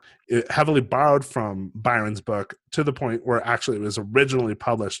Vampire. It heavily borrowed from Byron's book to the point where actually it was originally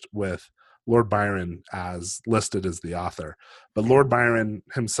published with Lord Byron as listed as the author. But Lord Byron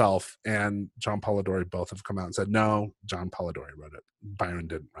himself and John Polidori both have come out and said, no, John Polidori wrote it. Byron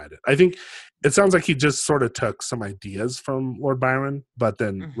didn't write it. I think it sounds like he just sort of took some ideas from Lord Byron, but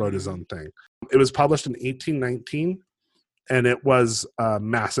then wrote his own thing. It was published in 1819, and it was a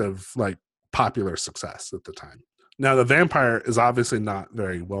massive, popular success at the time. Now, The Vampire is obviously not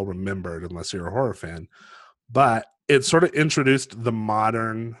very well remembered unless you're a horror fan, but it sort of introduced the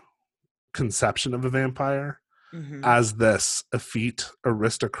modern conception of a vampire as this effete,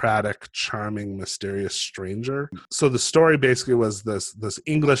 aristocratic, charming, mysterious stranger. So the story basically was this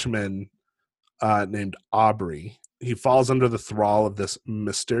Englishman named Aubrey. He falls under the thrall of this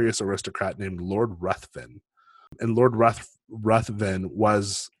mysterious aristocrat named Lord Ruthven. And Lord Ruthven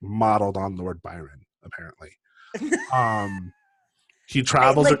was modeled on Lord Byron, apparently. He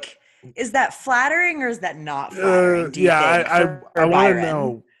travels. Is that flattering or is that not flattering? I want to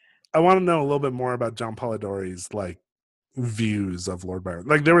know. I want to know a little bit more about John Polidori's views of Lord Byron.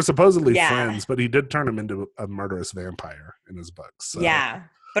 They were supposedly friends, but he did turn him into a murderous vampire in his books. So. Yeah,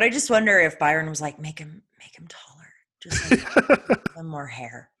 but I just wonder if Byron was like, make him taller, just give him more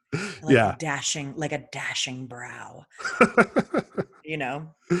hair, a dashing brow.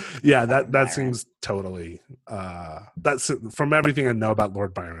 Yeah, that seems totally. That's from everything I know about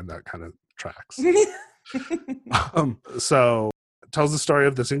Lord Byron. That kind of tracks. So. Tells the story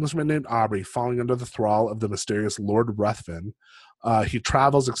of this Englishman named Aubrey falling under the thrall of the mysterious Lord Ruthven. He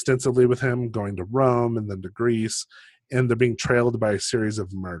travels extensively with him, going to Rome and then to Greece, and they're being trailed by a series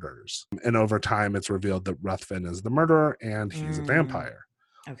of murders. And over time, it's revealed that Ruthven is the murderer and he's a vampire.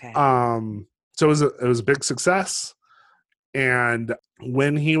 Okay. So it was a big success. And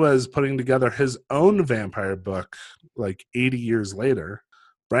when he was putting together his own vampire book, 80 years later,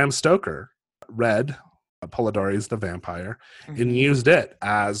 Bram Stoker read Polidori's The Vampire and used it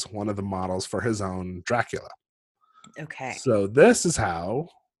as one of the models for his own Dracula. Okay. So this is how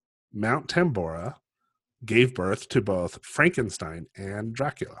Mount Tambora gave birth to both Frankenstein and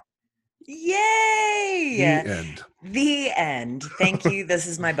Dracula. Yay! The end. Thank you. This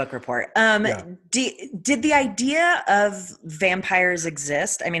is my book report. Did the idea of vampires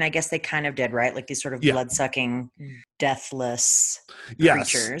exist? I mean, I guess they kind of did, right? These sort of blood-sucking, deathless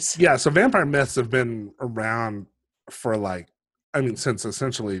creatures. Yeah, so vampire myths have been around for since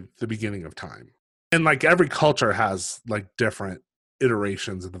essentially the beginning of time. And every culture has different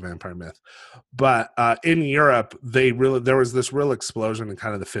iterations of the vampire myth. But in Europe, there was this real explosion in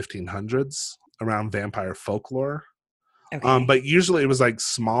kind of the 1500s around vampire folklore. Okay. But usually it was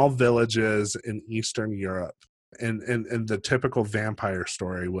small villages in Eastern Europe. And the typical vampire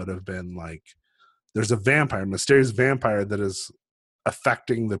story would have been there's a mysterious vampire that is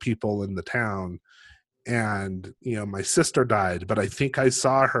affecting the people in the town. And, my sister died, but I think I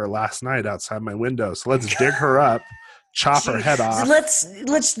saw her last night outside my window. So let's dig her up. Chop her head off. Let's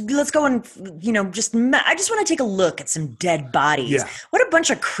go and I just want to take a look at some dead bodies. Yeah. What a bunch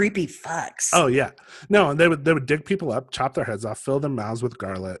of creepy fucks. Oh yeah, no, and they would dig people up, chop their heads off, fill their mouths with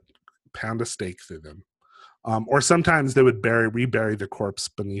garlic, pound a stake through them, or sometimes they would rebury the corpse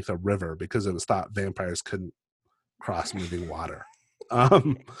beneath a river because it was thought vampires couldn't cross moving water.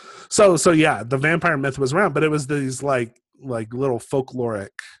 So yeah, the vampire myth was around, but it was these little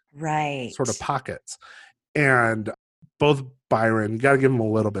folkloric sort of pockets, and both Byron, you got to give him a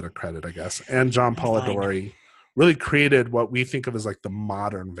little bit of credit, I guess, and John Polidori really created what we think of as the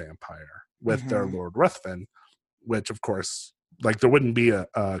modern vampire with their Lord Ruthven, which of course, there wouldn't be a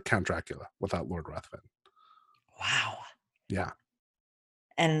Count Dracula without Lord Ruthven. Wow. Yeah.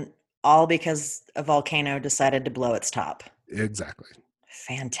 And all because a volcano decided to blow its top. Exactly.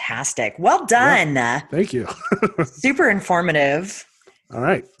 Fantastic. Well done. Yeah, thank you. Super informative. All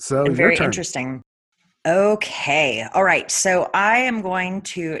right. So and your very turn. Interesting. Okay. All right. So I am going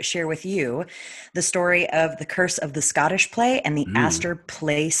to share with you the story of the Curse of the Scottish Play and the Astor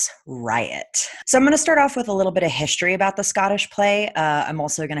Place Riot. So I'm going to start off with a little bit of history about the Scottish Play. I'm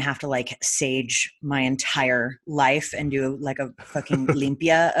also going to have to like sage my entire life and do like a fucking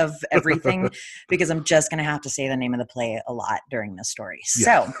limpia of everything because I'm just going to have to say the name of the play a lot during this story.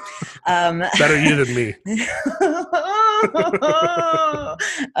 Yeah. So better you than me.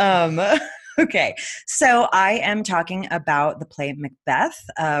 Okay, so I am talking about the play Macbeth,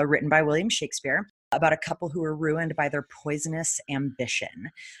 written by William Shakespeare, about a couple who were ruined by their poisonous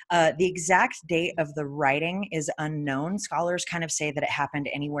ambition. The exact date of the writing is unknown. Scholars kind of say that it happened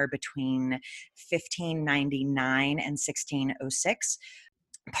anywhere between 1599 and 1606.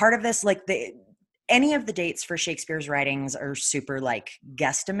 Part of this, like any of the dates for Shakespeare's writings are super like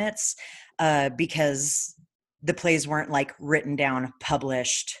guesstimates because the plays weren't like written down,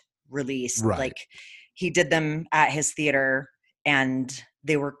 published, released. Right. Like he did them at his theater and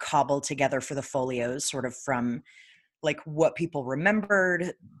they were cobbled together for the folios sort of from like what people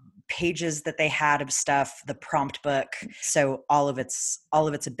remembered, pages that they had of stuff, the prompt book. So all of it's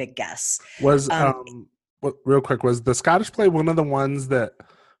a big guess. Was real quick, was the Scottish Play one of the ones that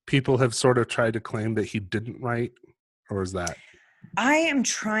people have sort of tried to claim that he didn't write, or is that? I am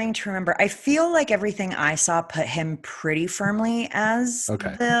trying to remember. I feel like everything I saw put him pretty firmly as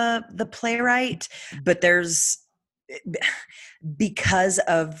the playwright, but there's because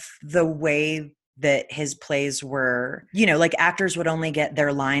of the way that his plays were, you know, like actors would only get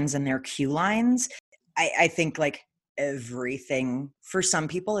their lines and their cue lines. I think like everything for some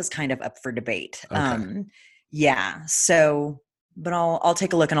people is kind of up for debate. Yeah. So but I'll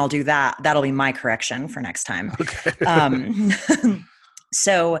take a look and I'll do that. That'll be my correction for next time. Okay.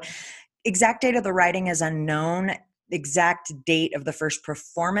 So exact date of the writing is unknown. Exact date of the first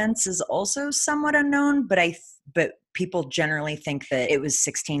performance is also somewhat unknown, but people generally think that it was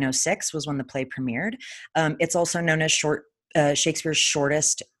 1606 was when the play premiered. It's also known as Shakespeare's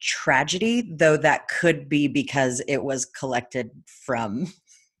shortest tragedy, though that could be because it was collected from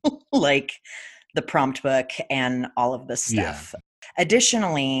like the prompt book and all of this stuff. Yeah.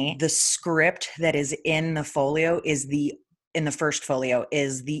 Additionally, the script that is in the folio in the first folio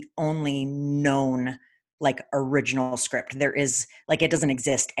is the only known like original script. There is like, it doesn't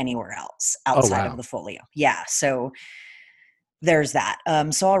exist anywhere else outside of the folio. Yeah. So there's that.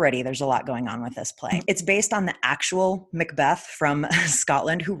 So already there's a lot going on with this play. It's based on the actual Macbeth from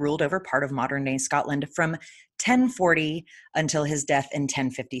Scotland, who ruled over part of modern day Scotland from 1040 until his death in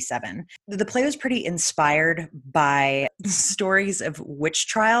 1057. The play was pretty inspired by stories of witch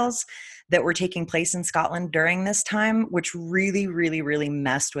trials that were taking place in Scotland during this time, which really, really, really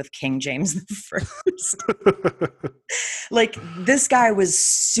messed with King James I. Like this guy was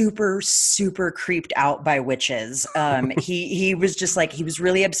super, super creeped out by witches. He was just like, he was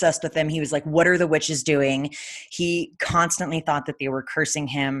really obsessed with them. He was like, what are the witches doing? He constantly thought that they were cursing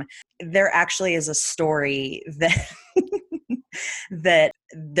him. There actually is a story that that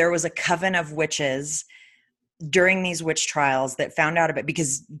there was a coven of witches during these witch trials that found out about,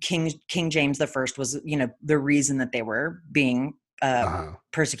 because King James I was, you know, the reason that they were being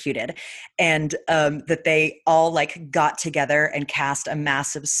persecuted, and that they all like got together and cast a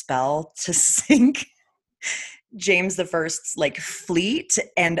massive spell to sink James I's like fleet,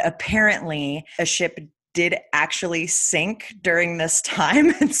 and apparently a ship did actually sink during this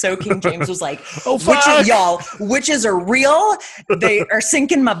time. And so King James was like, oh, witches are real. They are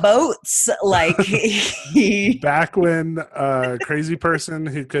sinking my boats. Like back when a crazy person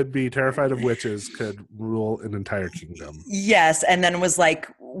who could be terrified of witches could rule an entire kingdom. Yes. And then was like,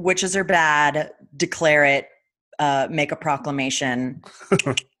 witches are bad, declare it, make a proclamation.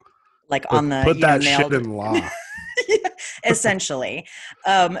 Like on the, put that shit in law. Essentially.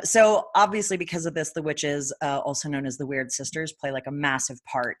 So obviously because of this, the witches, also known as the Weird Sisters, play like a massive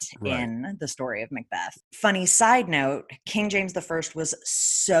part in the story of Macbeth. Funny side note, King James I was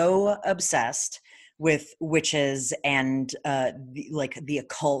so obsessed with witches and the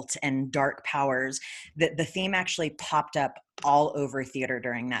occult and dark powers that the theme actually popped up all over theater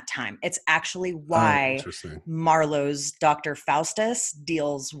during that time. It's actually why Marlowe's Dr. Faustus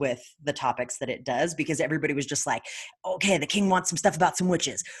deals with the topics that it does, because everybody was just like, okay, the king wants some stuff about some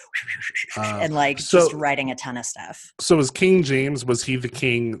witches. And like just writing a ton of stuff. So was King James, was he the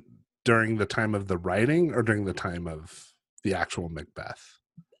king during the time of the writing or during the time of the actual Macbeth?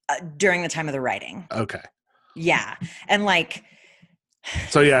 During the time of the writing. Okay. Yeah. And like,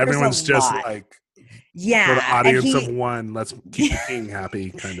 So yeah, everyone's just like, yeah, for the audience of one, let's keep the king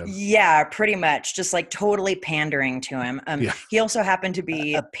happy, kind of. Yeah, pretty much, just like totally pandering to him. He also happened to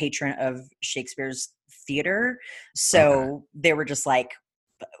be a patron of Shakespeare's theater, so they were just like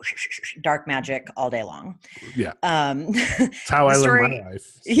dark magic all day long. Yeah, it's how I live my life.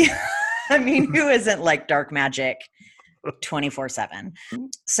 So. Yeah, I mean, who isn't like dark magic 24/7?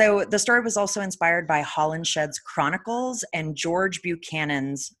 So the story was also inspired by Holinshed's Chronicles and George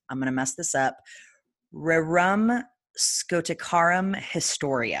Buchanan's, I'm going to mess this up, Rerum Scoticarum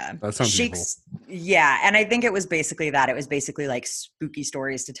Historia. That sounds evil. Yeah, and I think it was basically that. It was basically like spooky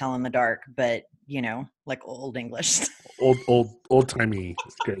stories to tell in the dark, but you know, like old English. Old-timey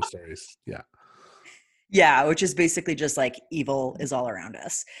scary stories. Yeah. Yeah, which is basically just like evil is all around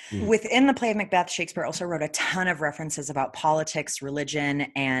us. Within the play of Macbeth, Shakespeare also wrote a ton of references about politics, religion,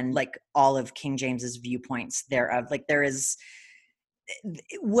 and like all of King James's viewpoints thereof. Like there is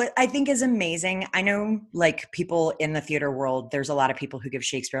what I think is amazing. I know like people in the theater world, there's a lot of people who give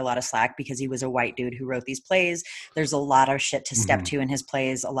Shakespeare a lot of slack because he was a white dude who wrote these plays. There's a lot of shit to step to in his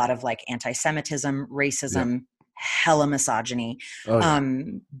plays, a lot of like anti-Semitism, racism, hella misogyny.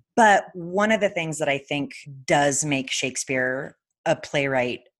 But one of the things that I think does make Shakespeare a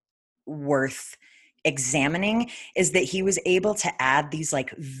playwright worth examining is that he was able to add these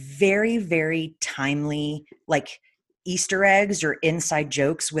like very, very timely like Easter eggs or inside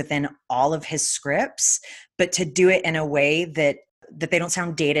jokes within all of his scripts, but to do it in a way that they don't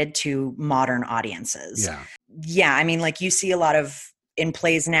sound dated to modern audiences. Yeah. I mean, like you see a lot of, in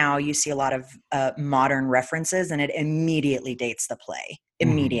plays now, you see a lot of modern references and it immediately dates the play.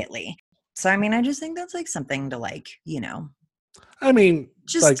 Immediately. So, I mean, I just think that's like something to like, you know. I mean,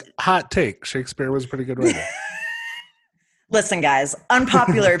 just like hot take. Shakespeare was a pretty good writer. Listen, guys,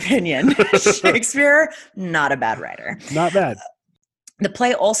 unpopular opinion. Shakespeare, not a bad writer. Not bad. The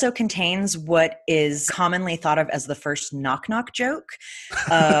play also contains what is commonly thought of as the first knock-knock joke.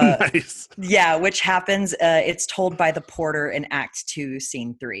 Nice. Yeah, which happens, it's told by the porter in Act 2,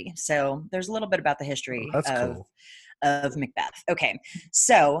 Scene 3. So there's a little bit about the history of Macbeth. Okay,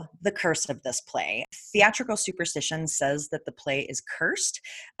 so the curse of this play. Theatrical superstition says that the play is cursed.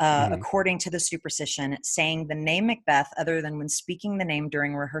 According to the superstition, saying the name Macbeth other than when speaking the name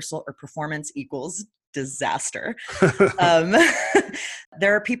during rehearsal or performance equals disaster.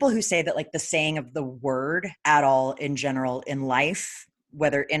 There are people who say that like the saying of the word at all in general in life,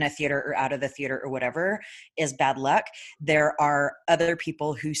 whether in a theater or out of the theater or whatever, is bad luck. There are other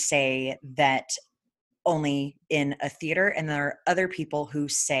people who say that only in a theater, and there are other people who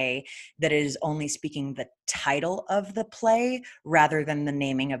say that it is only speaking the title of the play rather than the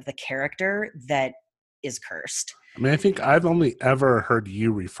naming of the character that is cursed. I mean, I think I've only ever heard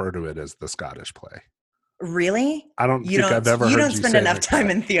you refer to it as the Scottish play. Really? I don't think I've ever heard you say You don't spend enough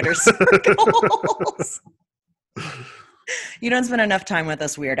time in theater circles. You don't spend enough time with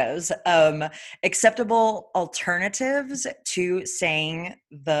us weirdos. Acceptable alternatives to saying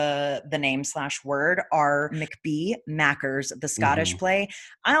the name / word are Macbee, Mackers, the Scottish play.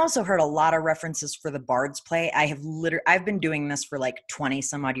 I also heard a lot of references for the Bard's play. I've been doing this for like 20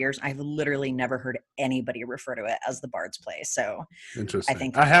 some odd years. I've literally never heard anybody refer to it as the Bard's play. So interesting. I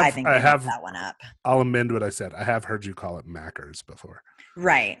think I have that one up. I'll amend what I said. I have heard you call it Mackers before.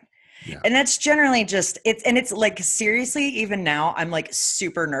 Right. Yeah. And that's generally just it's like seriously, even now I'm like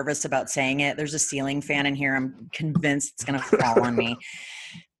super nervous about saying it. There's a ceiling fan in here. I'm convinced it's gonna fall on me.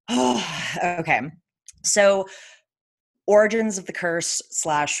 Okay. So origins of the curse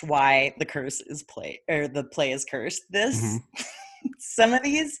 / why the curse is the play is cursed. Some of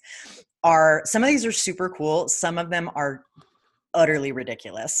these are super cool. Some of them are utterly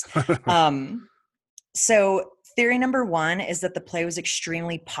ridiculous. So theory number 1 is that the play was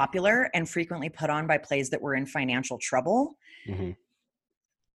extremely popular and frequently put on by plays that were in financial trouble.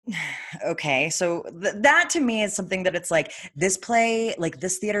 Okay, so that to me is something that it's like this play, like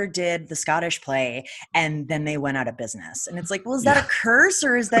this theater did the Scottish play and then they went out of business. And it's like, well, is that a curse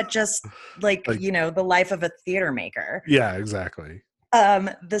or is that just like, you know, the life of a theater maker? Yeah, exactly.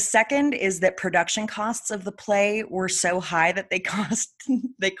 The second is that production costs of the play were so high that they caused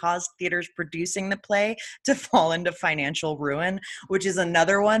theaters producing the play to fall into financial ruin, which is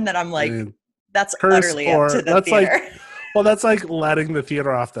another one that I'm like, that's utterly up to the theater. That's like letting the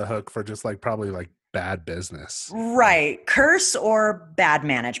theater off the hook for just like probably like bad business. Right. Curse or bad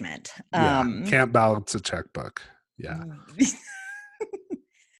management. Can't balance a checkbook. Yeah.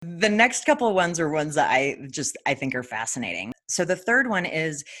 The next couple of ones are ones that I think are fascinating. So the third one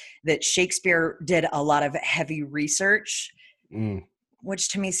is that Shakespeare did a lot of heavy research. which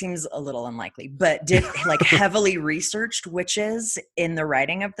to me seems a little unlikely, but did like heavily researched witches in the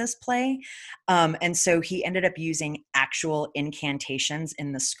writing of this play. And so he ended up using actual incantations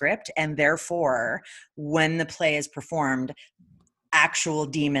in the script. And therefore, when the play is performed, actual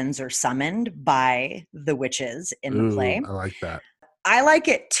demons are summoned by the witches in the play. I like that. I like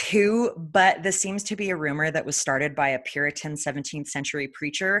it too, but this seems to be a rumor that was started by a Puritan 17th century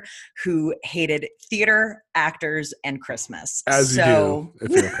preacher who hated theater, actors, and Christmas. As you do, if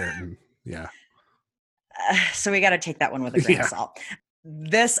you're a Puritan. Yeah. So we got to take that one with a grain of salt.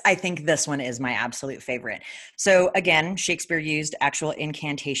 I think this one is my absolute favorite. So again, Shakespeare used actual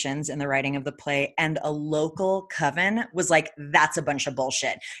incantations in the writing of the play, and a local coven was like, that's a bunch of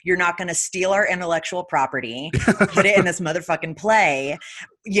bullshit. You're not going to steal our intellectual property, put it in this motherfucking play,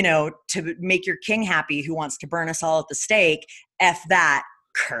 to make your king happy who wants to burn us all at the stake. F that.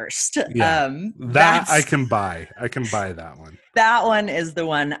 Cursed. Yeah, that I can buy. I can buy that one. That one is the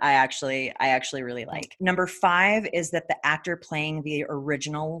one I actually really like. Number 5 is that the actor playing the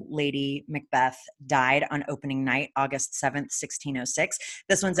original Lady Macbeth died on opening night, August 7th, 1606.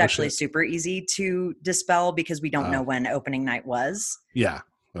 This one's actually super easy to dispel because we don't know when opening night was. Yeah.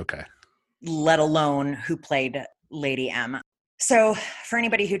 Okay. Let alone who played Lady M. So for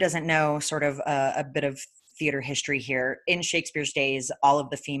anybody who doesn't know sort of a bit of theater history here, in Shakespeare's days, all of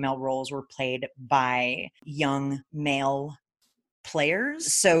the female roles were played by young male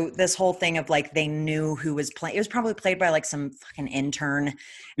players. So this whole thing of like, they knew who was playing, it was probably played by like some fucking intern,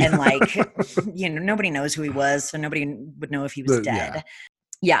 and like, nobody knows who he was. So nobody would know if he was dead.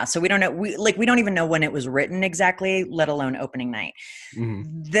 Yeah. So we don't know. We don't even know when it was written exactly, let alone opening night.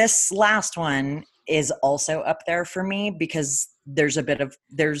 Mm-hmm. This last one is also up there for me because there's a bit of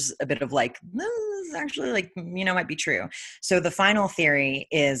like, actually like, might be true. So the final theory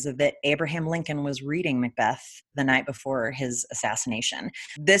is that Abraham Lincoln was reading Macbeth the night before his assassination.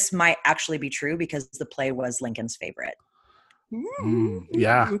 This might actually be true because the play was Lincoln's favorite.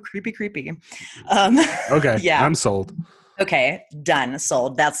 Yeah. Creepy. Okay. Yeah. I'm sold. Okay, done,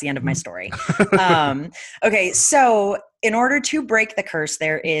 sold. That's the end of my story. Okay, so in order to break the curse,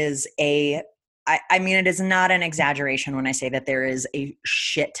 there is I mean, it is not an exaggeration when I say that there is a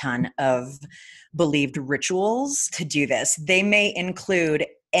shit ton of believed rituals to do this. They may include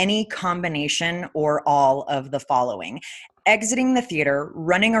any combination or all of the following: exiting the theater,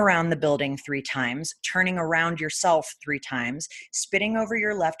 running around the building 3 times, turning around yourself 3 times, spitting over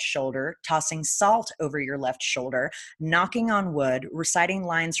your left shoulder, tossing salt over your left shoulder, knocking on wood, reciting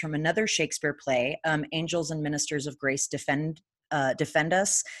lines from another Shakespeare play, Angels and Ministers of Grace Defend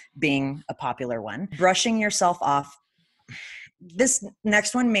Us being a popular one, brushing yourself off. This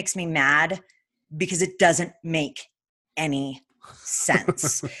next one makes me mad because it doesn't make any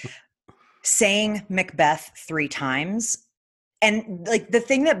sense. Saying Macbeth 3 times. And like the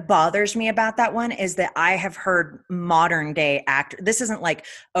thing that bothers me about that one is that I have heard modern day actors, this isn't like,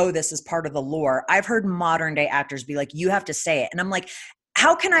 oh, this is part of the lore. I've heard modern day actors be like, you have to say it. And I'm like,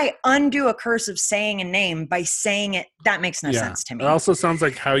 how can I undo a curse of saying a name by saying it? That makes no sense to me. It also sounds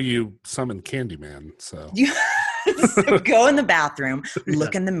like how you summon Candyman. So go in the bathroom,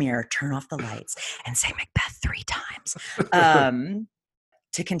 look in the mirror, turn off the lights, and say Macbeth 3 times.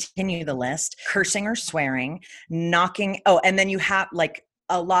 To continue the list, cursing or swearing, knocking. Oh, and then you have like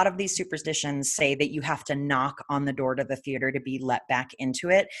a lot of these superstitions say that you have to knock on the door to the theater to be let back into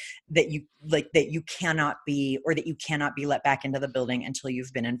it, that you cannot be let back into the building until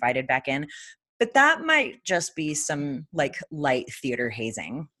you've been invited back in. But that might just be some like light theater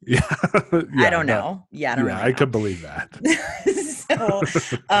hazing. Yeah. I don't know. I don't really know. I could believe that.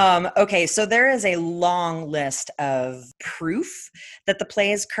 Okay, so there is a long list of proof that the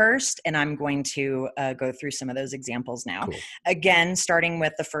play is cursed, and I'm going to go through some of those examples now. Cool. Again, starting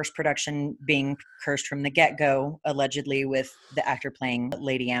with the first production being cursed from the get-go, allegedly with the actor playing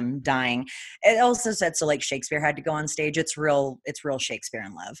Lady M dying. It also said, so like Shakespeare had to go on stage. It's real Shakespeare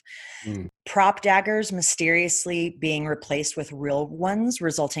in love. Prop daggers mysteriously being replaced with real ones,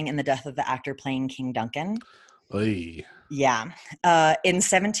 resulting in the death of the actor playing King Duncan. Oy. Yeah. In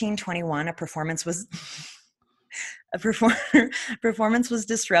 1721, a performance was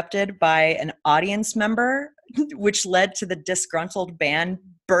disrupted by an audience member, which led to the disgruntled band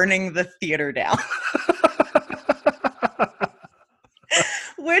burning the theater down.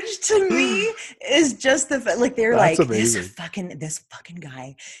 Which to me is just they're That's like, amazing. this fucking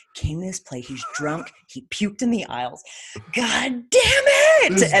guy came to this play. He's drunk. He puked in the aisles. God damn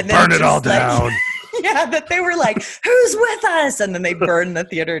it! Just and then burn it all down. Yeah, that they were like, who's with us? And then they burned the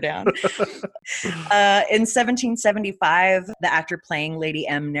theater down. In 1775, the actor playing Lady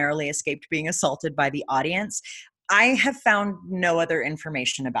M narrowly escaped being assaulted by the audience. I have found no other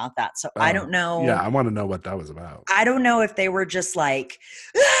information about that. So I don't know. Yeah, I want to know what that was about. I don't know if they were just like,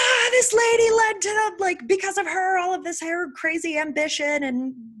 this lady led to the, like, because of her, all of this her crazy ambition,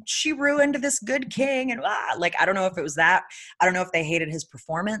 and she ruined this good king. And like, I don't know if it was that. I don't know if they hated his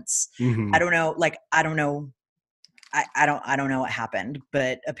performance. Mm-hmm. I don't know. Like, I don't know. I don't know what happened,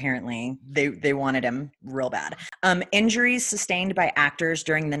 but apparently they wanted him real bad. Injuries sustained by actors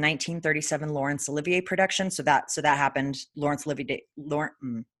during the 1937 Laurence Olivier production. So that happened.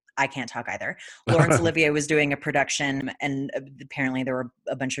 I can't talk either. Laurence Olivier was doing a production, and apparently there were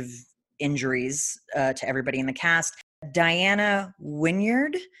a bunch of injuries to everybody in the cast. Diana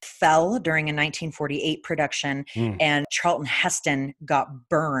Wynyard fell during a 1948 production, and Charlton Heston got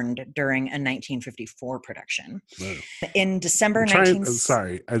burned during a 1954 production. Wow. In December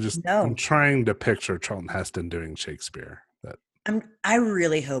I'm trying to picture Charlton Heston doing Shakespeare. I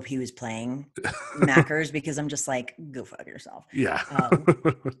really hope he was playing Mackers, because I'm just like, go fuck yourself. Yeah.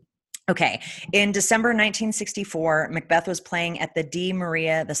 Okay. In December 1964, Macbeth was playing at the D.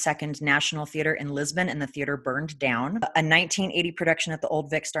 Maria II National Theatre in Lisbon, and the theater burned down. A 1980 production at the Old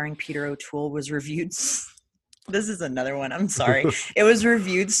Vic starring Peter O'Toole was reviewed. This is another one. I'm sorry. It was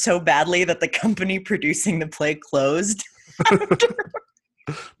reviewed so badly that the company producing the play closed. I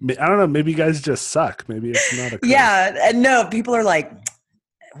don't know. Maybe you guys just suck. Maybe it's not a curse. Yeah. No, people are like,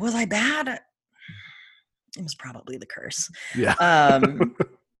 was I bad? It was probably the curse. Yeah.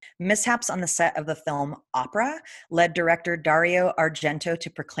 Mishaps on the set of the film Opera led director Dario Argento to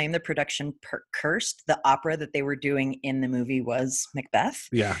proclaim the production cursed. The opera that they were doing in the movie was Macbeth.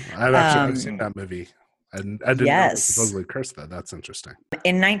 Yeah, I've seen that movie. And I didn't know it was supposedly cursed though. That's interesting.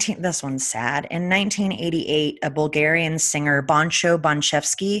 This one's sad. In 1988, a Bulgarian singer, Boncho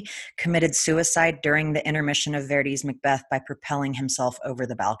Bonchevsky, committed suicide during the intermission of Verdi's Macbeth by propelling himself over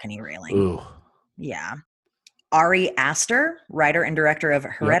the balcony railing. Ooh. Yeah. Ari Aster, writer and director of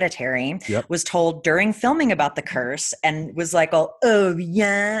Hereditary, was told during filming about the curse and was like, oh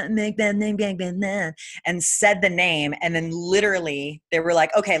yeah, make that name, and said the name. And then literally they were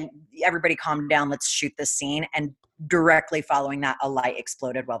like, okay, everybody calm down. Let's shoot this scene. And directly following that, a light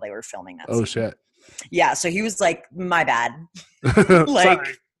exploded while they were filming that scene. Shit. Yeah. So he was like, my bad.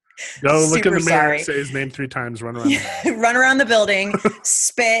 Like, go look in the mirror, say his name 3 times, run around. Run around the building,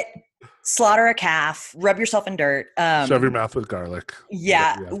 spit, slaughter a calf, rub yourself in dirt. Shove your mouth with garlic.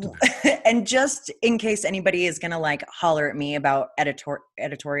 Yeah. And just in case anybody is going to like holler at me about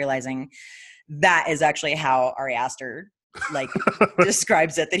editorializing, that is actually how Ari Aster like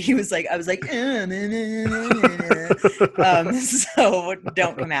describes it, that he was like, I was like, so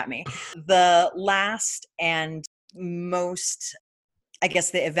don't come at me. The last and most, I guess,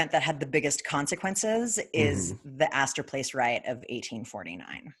 the event that had the biggest consequences is the Astor Place Riot of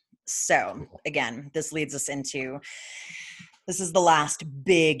 1849. So again, this leads us into, this is the last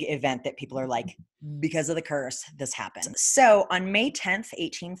big event that people are like, because of the curse, this happened. So on May 10th,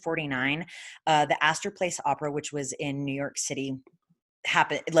 1849, the Astor Place Opera, which was in New York City,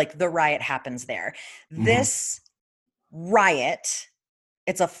 happened. Like the riot happens there. This riot,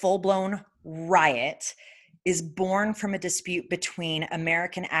 it's a full-blown riot, is born from a dispute between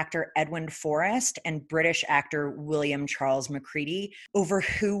American actor Edwin Forrest and British actor William Charles Macready over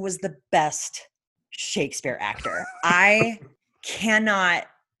who was the best Shakespeare actor. I cannot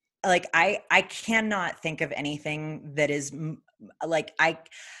think of anything that is like, I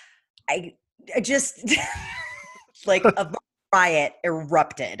just like a riot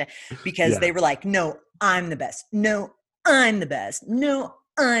erupted because they were like, no, I'm the best. No, I'm the best. No,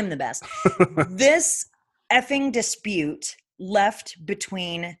 I'm the best. This effing dispute left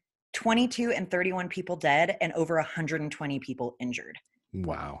between 22 and 31 people dead and over 120 people injured.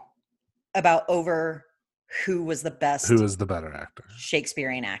 Wow. About over who was the best. Who is the better actor?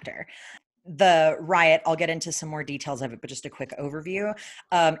 Shakespearean actor. The riot, I'll get into some more details of it, but just a quick overview.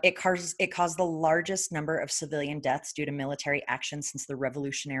 It caused the largest number of civilian deaths due to military action since the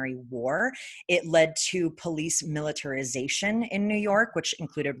Revolutionary War. It led to police militarization in New York, which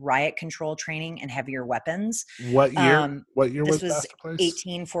included riot control training and heavier weapons. What year? This was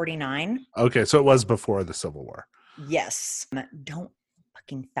 1849. Okay, so it was before the Civil War. Yes. Don't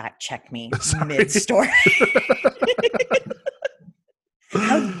fucking fact check me mid-story.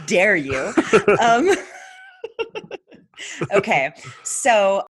 How dare you? Okay,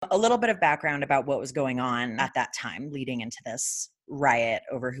 so a little bit of background about what was going on at that time leading into this riot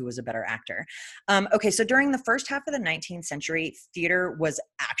over who was a better actor. Okay, so during the first half of the 19th century, theater was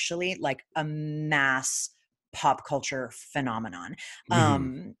actually like a mass pop culture phenomenon.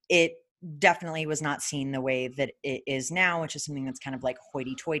 It definitely was not seen the way that it is now, which is something that's kind of like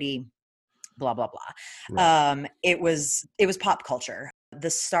hoity-toity. blah, blah, blah. Right. It was pop culture. The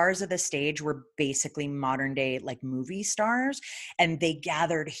stars of the stage were basically modern day like movie stars, and they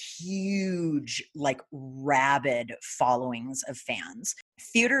gathered huge, like rabid followings of fans.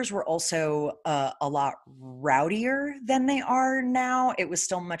 Theaters were also a lot rowdier than they are now. It was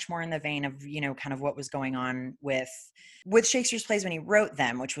still much more in the vein of, you know, kind of what was going on with Shakespeare's plays when he wrote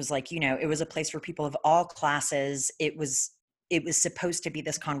them, which was like, you know, it was a place for people of all classes. It was supposed to be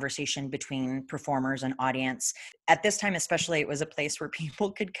this conversation between performers and audience. At this time, especially, it was a place where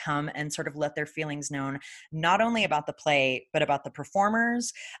people could come and sort of let their feelings known, not only about the play, but about the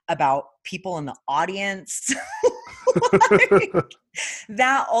performers, about people in the audience.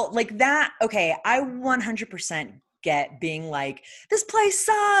 Okay, I 100% get being like, this play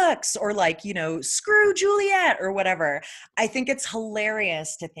sucks, or like, you know, screw Juliet or whatever. I think it's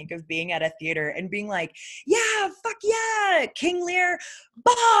hilarious to think of being at a theater and being like, yeah, fuck yeah, King Lear,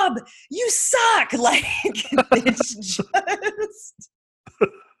 Bob, you suck. Like, it's just,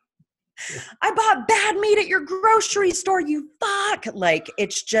 I bought bad meat at your grocery store, you fuck. Like,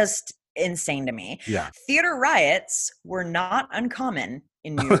 it's just insane to me. Yeah. Theater riots were not uncommon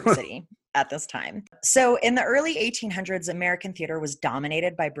in New York City at this time. So in the early 1800s, American theater was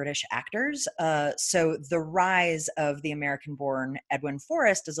dominated by British actors. So the rise of the American-born Edwin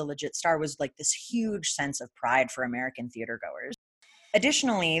Forrest as a legit star was like this huge sense of pride for American theater goers.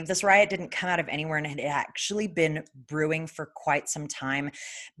 Additionally, this riot didn't come out of anywhere, and it had actually been brewing for quite some time,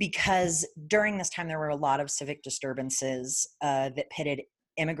 because during this time there were a lot of civic disturbances that pitted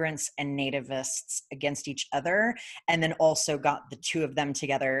immigrants and nativists against each other, and then also got the two of them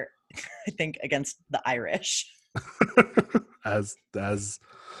together, I think, against the Irish. as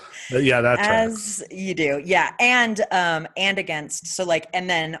yeah, that as tracks. You do, yeah, and against, so like, and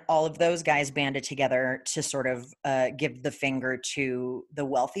then all of those guys banded together to sort of give the finger to the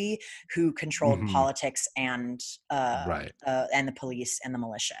wealthy who controlled politics and the police and the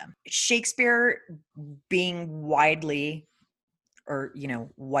militia. Shakespeare, being widely, or, you know,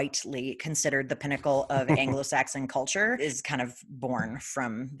 whitely considered the pinnacle of Anglo-Saxon culture, is kind of born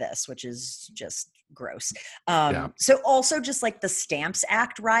from this, which is just gross. So also just like the Stamps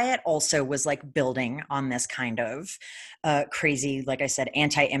Act riot also was like building on this kind of crazy, like I said,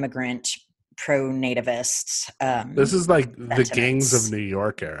 anti-immigrant, pro-nativist this is like sentiments. The gangs of New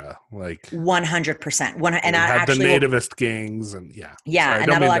York era, like 100%. And I had the nativist gangs, and Sorry,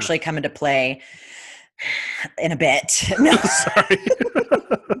 and that'll actually come into play in a bit. No, sorry.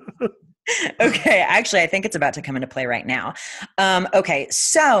 Okay, actually, I think it's about to come into play right now. Okay,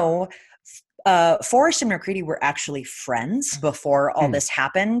 so Forrest and Macready were actually friends before all this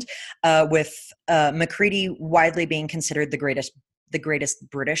happened, with Macready widely being considered the greatest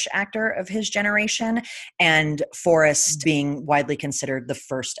British actor of his generation, and Forrest being widely considered the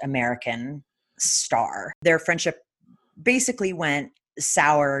first American star. Their friendship basically went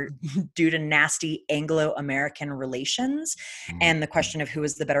sour due to nasty Anglo-American relations and the question of who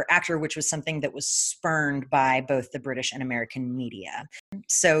was the better actor, which was something that was spurned by both the British and American media.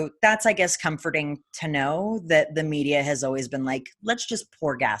 So that's, I guess, comforting to know that the media has always been like, let's just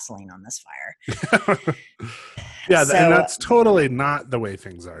pour gasoline on this fire. Yeah, so, and that's totally not the way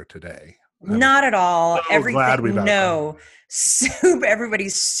things are today. Not at all. Everybody's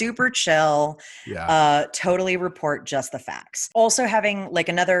super chill. Yeah. Totally report just the facts. Also having like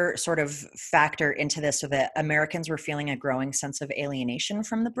another sort of factor into this, so that Americans were feeling a growing sense of alienation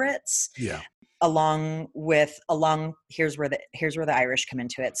from the Brits. Yeah. Here's where the Irish come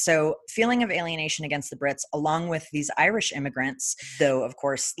into it. So feeling of alienation against the Brits, along with these Irish immigrants, though, of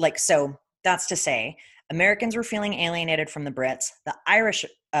course, like, so that's to say, Americans were feeling alienated from the Brits. The Irish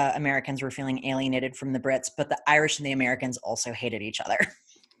Americans were feeling alienated from the Brits, but the Irish and the Americans also hated each other.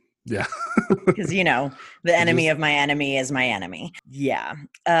 Yeah. Because, you know, the enemy of my enemy is my enemy. Yeah.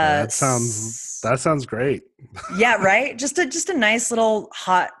 That sounds great. Yeah, right? Just a nice little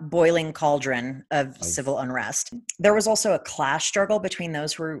hot boiling cauldron of civil unrest. There was also a class struggle between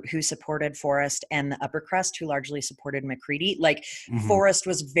those who supported Forrest and the upper crust, who largely supported Macready. Like, Forrest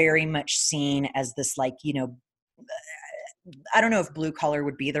was very much seen as this, like, you know, I don't know if blue collar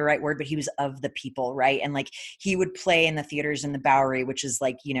would be the right word, but he was of the people, right? And like, he would play in the theaters in the Bowery, which is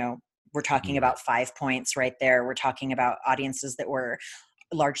like, you know, we're talking about 5 Points right there. We're talking about audiences that were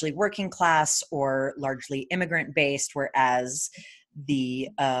largely working class or largely immigrant based, whereas the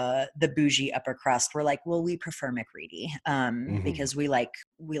bougie upper crust were like, well, we prefer Macready because we like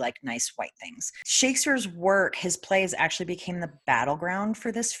nice white things. Shakespeare's work, his plays, actually became the battleground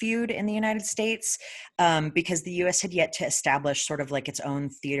for this feud in the United States, because the U.S. had yet to establish sort of like its own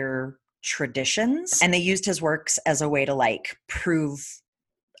theater traditions, and they used his works as a way to like prove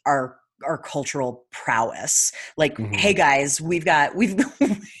our our cultural prowess. Like, hey guys, we've got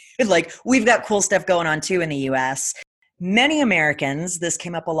cool stuff going on too in the US. Many Americans, this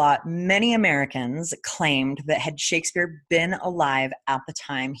came up a lot, many Americans claimed that had Shakespeare been alive at the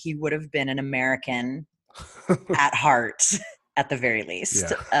time, he would have been an American at heart, at the very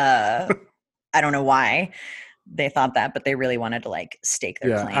least. Yeah. I don't know why they thought that, but they really wanted to like stake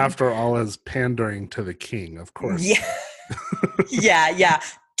their claim. After all his pandering to the king, of course. Yeah.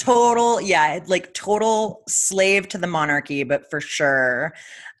 Total slave to the monarchy, but for sure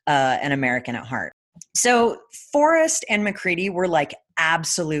an American at heart. So Forrest and McCready were like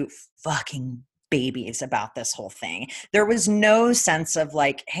absolute fucking babies about this whole thing. There was no sense of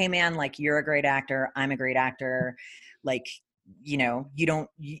like, hey man, like you're a great actor, I'm a great actor, like, you know,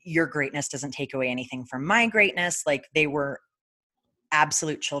 your greatness doesn't take away anything from my greatness. Like they were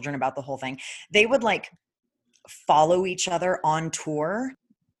absolute children about the whole thing. They would like follow each other on tour.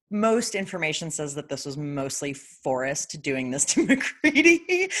 Most information says that this was mostly Forrest doing this to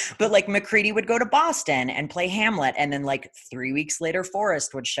McCready, but like McCready would go to Boston and play Hamlet. And then like 3 weeks later,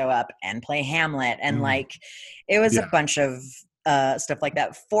 Forrest would show up and play Hamlet. And like, it was a bunch of stuff like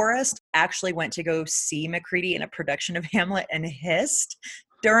that. Forrest actually went to go see McCready in a production of Hamlet and hissed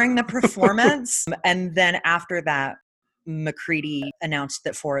during the performance. And then after that, McCready announced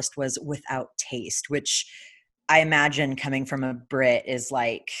that Forrest was without taste, which I imagine coming from a Brit is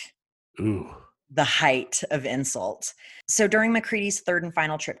like the height of insult. So during McCready's third and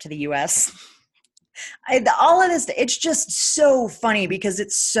final trip to the US, all of this, it's just so funny because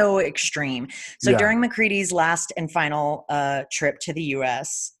it's so extreme. So during McCready's last and final trip to the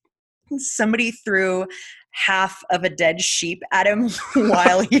US, somebody threw half of a dead sheep at him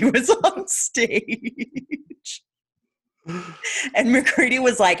while he was on stage. And McCready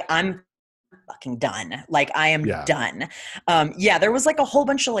was like, I'm fucking done. Like I am done. There was like a whole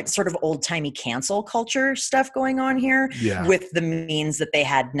bunch of like sort of old timey cancel culture stuff going on here with the means that they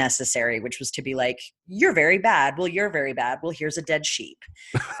had necessary, which was to be like, you're very bad. Well, you're very bad. Well, here's a dead sheep.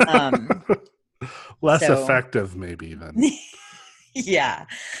 Less effective maybe even. Yeah.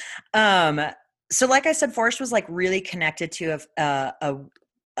 So like I said, Forrest was like really connected to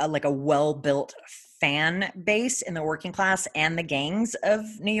a well-built fan base in the working class and the gangs of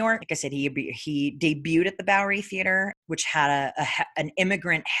New York. Like I said, he debuted at the Bowery Theater, which had an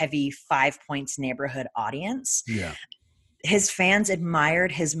immigrant-heavy 5 Points neighborhood audience. Yeah. His fans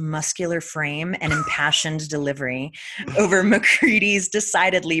admired his muscular frame and impassioned delivery over McCready's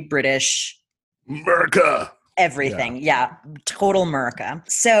decidedly British America. Everything. Yeah, total America.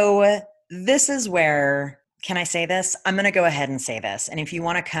 So this is where... Can I say this? I'm going to go ahead and say this. And if you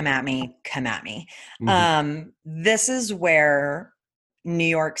want to come at me, come at me. This is where New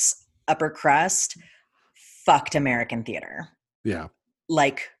York's upper crust fucked American theater. Yeah.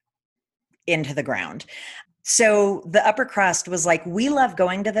 Like into the ground. So the upper crust was like, we love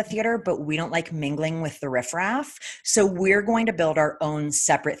going to the theater, but we don't like mingling with the riffraff. So we're going to build our own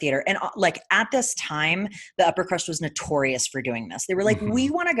separate theater. And like at this time, the upper crust was notorious for doing this. They were like, we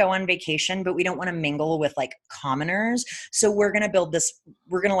want to go on vacation, but we don't want to mingle with like commoners. So we're going to build this,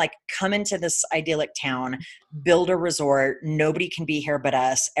 we're going to like come into this idyllic town, build a resort. Nobody can be here but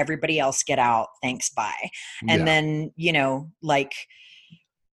us. Everybody else get out. Thanks. Bye. And then, you know, like...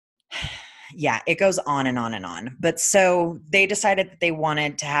 Yeah, it goes on and on and on. But so they decided that they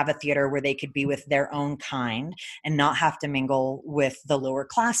wanted to have a theater where they could be with their own kind and not have to mingle with the lower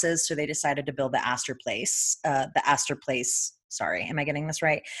classes. So they decided to build the Astor Place, sorry, am I getting this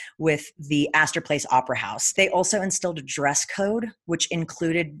right? With the Astor Place Opera House. They also instilled a dress code, which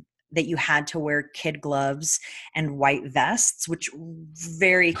included that you had to wear kid gloves and white vests, which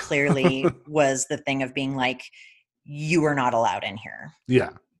very clearly was the thing of being like, you are not allowed in here. Yeah.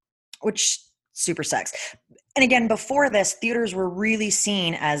 Which super sucks. And again, before this, theaters were really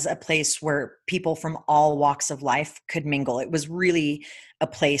seen as a place where people from all walks of life could mingle. It was really a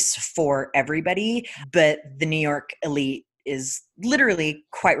place for everybody, but the New York elite is literally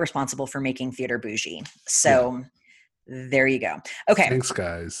quite responsible for making theater bougie. So there you go. Okay. Thanks,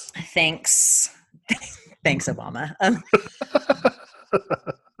 guys. Thanks. Thanks, Obama.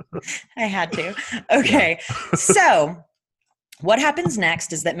 I had to. Okay. Yeah. So what happens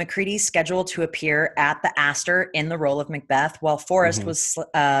next is that McCready's scheduled to appear at the Astor in the role of Macbeth, while Forrest was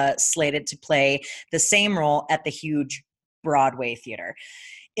slated to play the same role at the huge Broadway theater.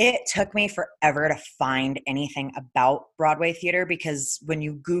 It took me forever to find anything about Broadway theater because when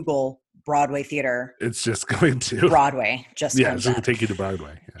you Google Broadway theater, it's just going to Broadway. Just it's going to take you to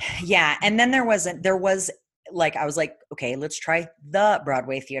Broadway. Yeah, and then there was like, I was like, okay, let's try the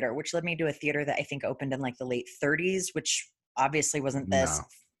Broadway theater, which led me to a theater that I think opened in like the late 30s, which obviously wasn't this.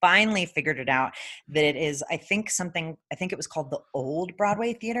 finally figured it out that it is, I think it was called the Old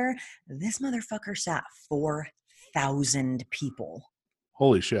Broadway Theater. This motherfucker sat 4,000 people.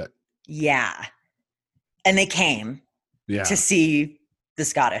 Holy shit. Yeah. And they came to see the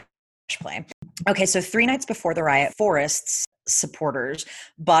Scottish play. Okay, so 3 nights before the riot, Forrest's supporters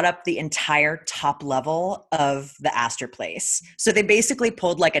bought up the entire top level of the Astor Place. So they basically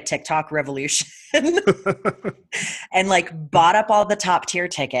pulled like a TikTok revolution and like bought up all the top tier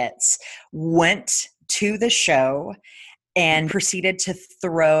tickets, went to the show, and proceeded to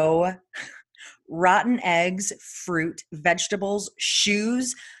throw rotten eggs, fruit, vegetables,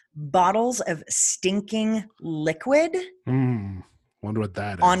 shoes, bottles of stinking liquid. Wonder what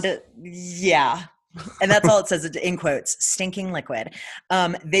that is. Yeah. And that's all it says in quotes, stinking liquid.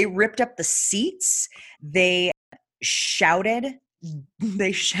 They ripped up the seats. They shouted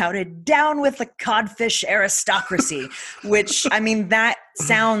down with the codfish aristocracy, which, I mean, that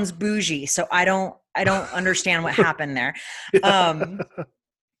sounds bougie. So I don't understand what happened there.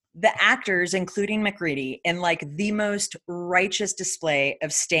 The actors, including McCready, in like the most righteous display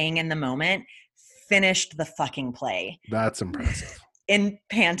of staying in the moment, finished the fucking play. That's impressive. In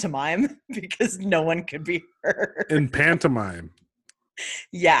pantomime, because no one could be heard. In pantomime.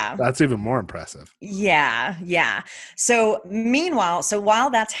 Yeah. That's even more impressive. Yeah. So meanwhile, while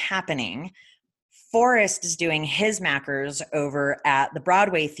that's happening, Forrest is doing his Mackers over at the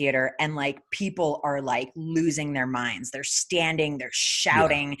Broadway Theater, and like people are like losing their minds. They're standing, they're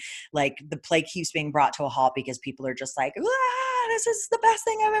shouting, like the play keeps being brought to a halt because people are just like, this is the best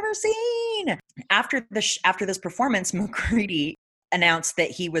thing I've ever seen. After this performance, McCready announced that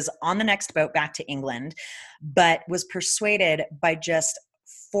he was on the next boat back to England, but was persuaded by just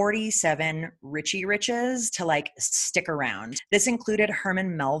 47 Richie Riches to like stick around. This included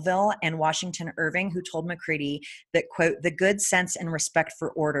Herman Melville and Washington Irving, who told McCready that, quote, the good sense and respect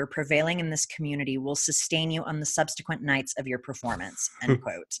for order prevailing in this community will sustain you on the subsequent nights of your performance, end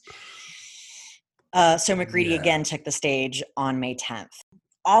quote. So McCready again took the stage on May 10th.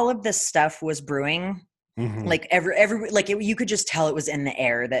 All of this stuff was brewing. Mm-hmm. Like you could just tell it was in the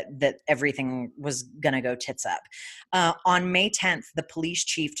air that everything was gonna go tits up. On May 10th, the police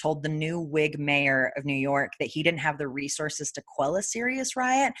chief told the new Whig mayor of New York that he didn't have the resources to quell a serious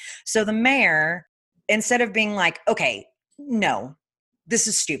riot. So the mayor, instead of being like, okay, no, this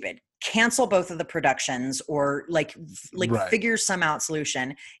is stupid, cancel both of the productions or figure some out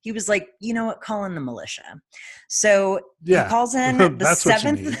solution, he was like, you know what, call in the militia. So he calls in the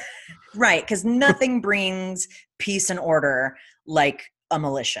 7th. Right, because nothing brings peace and order like a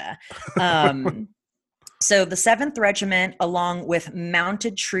militia. So the 7th Regiment, along with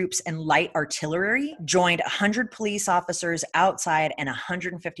mounted troops and light artillery, joined 100 police officers outside and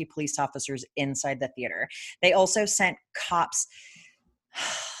 150 police officers inside the theater. They also sent cops,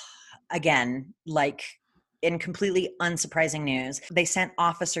 again, like in completely unsurprising news, they sent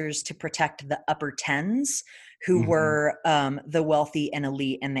officers to protect the upper tens, who were the wealthy and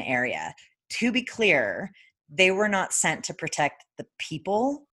elite in the area. To be clear, they were not sent to protect the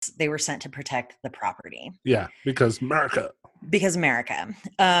people. They were sent to protect the property. Yeah, because America.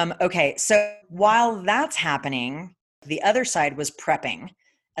 Okay, so while that's happening, the other side was prepping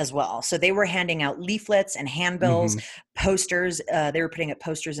as well. So they were handing out leaflets and handbills, posters. They were putting up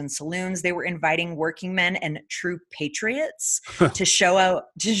posters in saloons. They were inviting working men and true patriots to show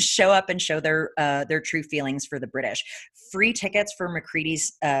up and show their true feelings for the British. Free tickets for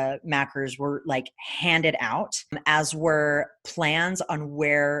McCready's Mackers were like handed out, as were plans on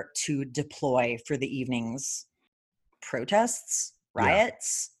where to deploy for the evening's protests,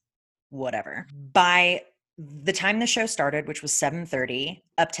 riots, whatever. By the time the show started, which was 7:30,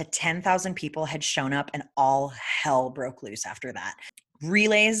 up to 10,000 people had shown up, and all hell broke loose after that.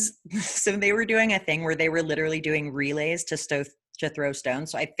 Relays. So they were doing a thing where they were literally doing relays to throw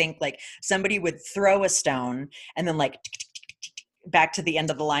stones. So I think like somebody would throw a stone and then like back to the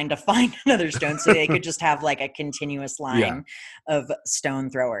end of the line to find another stone, so they could just have like a continuous line of stone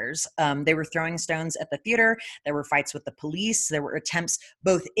throwers. They were throwing stones at the theater. There were fights with the police. There were attempts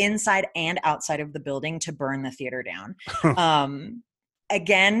both inside and outside of the building to burn the theater down.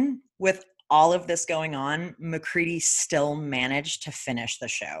 Again, with all of this going on, McCready still managed to finish the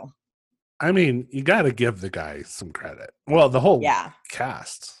show. I mean, you got to give the guy some credit. Well, the whole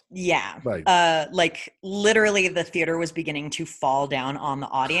cast. Yeah. Like literally the theater was beginning to fall down on the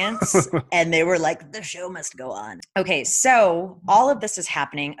audience and they were like, the show must go on. Okay. So all of this is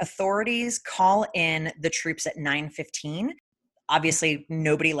happening. Authorities call in the troops at 9:15. Obviously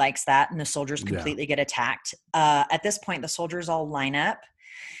nobody likes that. And the soldiers completely get attacked. At this point, the soldiers all line up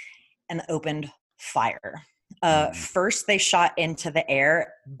and opened fire. First, they shot into the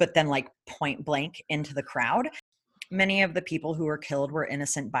air, but then like point blank into the crowd. Many of the people who were killed were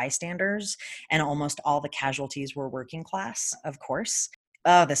innocent bystanders, and almost all the casualties were working class, of course.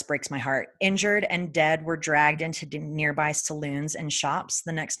 Oh, this breaks my heart. Injured and dead were dragged into nearby saloons and shops.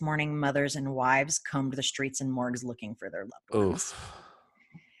 The next morning, mothers and wives combed the streets and morgues looking for their loved ones.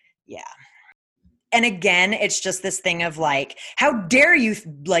 Yeah. And again, it's just this thing of like, how dare you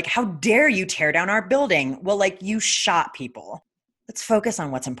tear down our building? Well, like, you shot people. Let's focus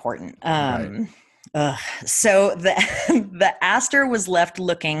on what's important. Right. So the Astor was left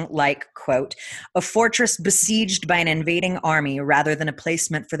looking like, quote, a fortress besieged by an invading army rather than a place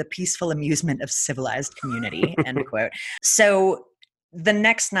meant for the peaceful amusement of civilized community, end quote. So the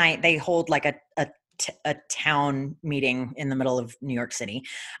next night they hold like a town meeting in the middle of New York City.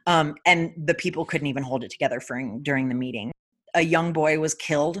 And the people couldn't even hold it together during the meeting. A young boy was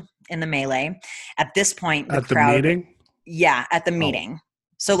killed in the melee. At this point, the crowd... the meeting? Yeah, at the meeting.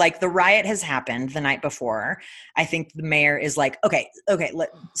 So like the riot has happened the night before. I think the mayor is like, okay,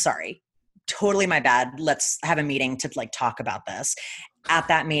 sorry, totally my bad. Let's have a meeting to like talk about this. At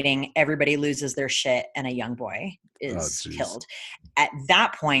that meeting, everybody loses their shit and a young boy is killed. At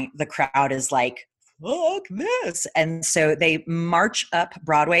that point, the crowd is like, fuck this. And so they march up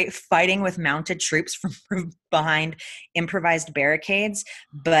Broadway fighting with mounted troops from behind improvised barricades,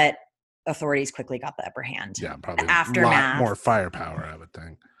 but authorities quickly got the upper hand. Yeah, probably aftermath. A lot more firepower, I would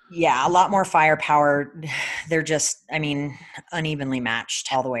think. Yeah, a lot more firepower. They're just, unevenly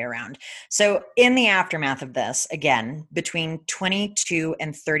matched all the way around. So in the aftermath of this, again, between 22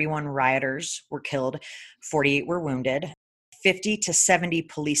 and 31 rioters were killed, 48 were wounded. 50 to 70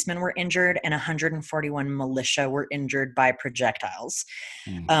 policemen were injured, and 141 militia were injured by projectiles.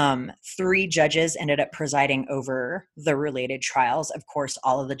 3 judges ended up presiding over the related trials. Of course,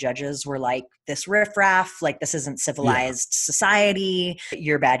 all of the judges were like, this riffraff, like, this isn't civilized society.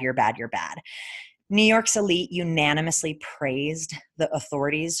 You're bad, you're bad, you're bad. New York's elite unanimously praised the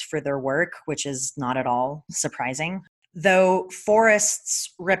authorities for their work, which is not at all surprising. Though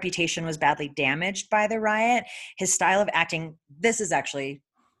Forrest's reputation was badly damaged by the riot, his style of acting, this is actually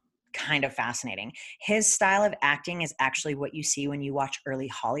kind of fascinating. His style of acting is actually what you see when you watch early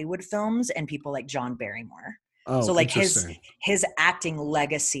Hollywood films and people like John Barrymore. So like his acting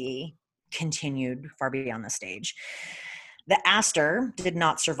legacy continued far beyond the stage. The Astor did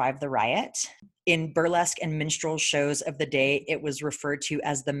not survive the riot. In burlesque and minstrel shows of the day, it was referred to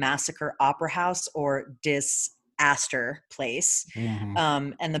as the Massacre Opera House or Astor Place.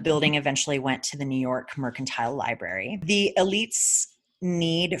 And the building eventually went to the New York Mercantile Library. The elite's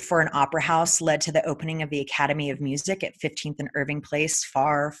need for an opera house led to the opening of the Academy of Music at 15th and Irving Place,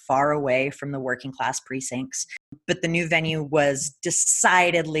 far, far away from the working class precincts. But the new venue was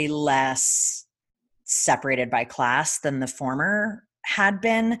decidedly less separated by class than the former had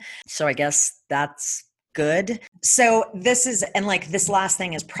been. So I guess that's good. So this last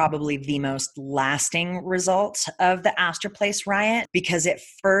thing is probably the most lasting result of the Astor Place riot because it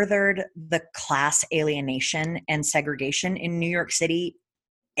furthered the class alienation and segregation in New York City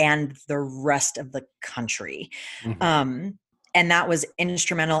and the rest of the country. And that was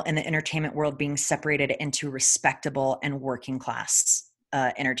instrumental in the entertainment world being separated into respectable and working class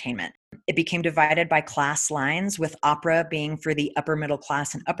entertainment. It became divided by class lines, with opera being for the upper middle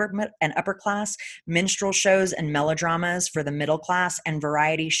class and upper class, minstrel shows and melodramas for the middle class, and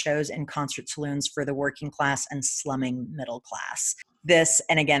variety shows and concert saloons for the working class and slumming middle class. This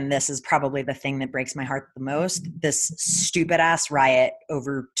is probably the thing that breaks my heart the most. This stupid ass riot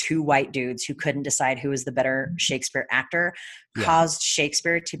over 2 white dudes who couldn't decide who was the better Shakespeare actor caused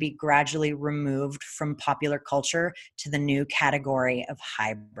Shakespeare to be gradually removed from popular culture to the new category of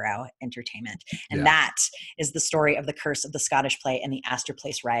highbrow entertainment. And that is the story of the curse of the Scottish play and the Astor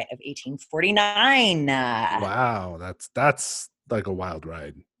Place riot of 1849. Wow, that's like a wild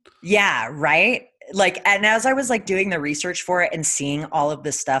ride. Yeah, right? Like, and as I was like doing the research for it and seeing all of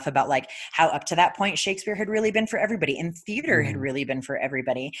this stuff about like how up to that point Shakespeare had really been for everybody and theater had really been for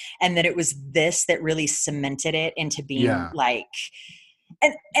everybody, and that it was this that really cemented it into being like,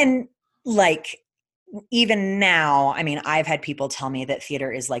 and like even now, I've had people tell me that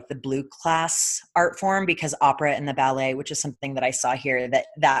theater is like the blue class art form because opera and the ballet, which is something that I saw here,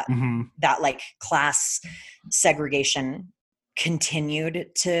 that like class segregation continued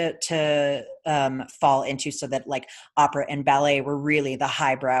to fall into, so that like opera and ballet were really the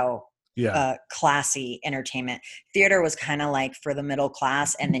highbrow classy entertainment. Theater was kind of like for the middle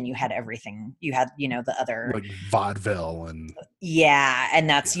class, and then you had everything. You had, the other like vaudeville and and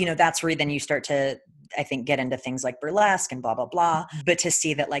that's that's where then you start to I think, get into things like burlesque and blah, blah, blah. But to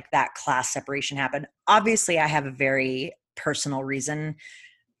see that like that class separation happened, obviously I have a very personal reason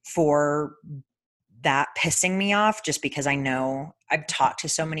for that pissing me off, just because I know I've talked to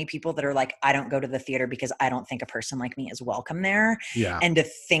so many people that are like, I don't go to the theater because I don't think a person like me is welcome there. Yeah. And to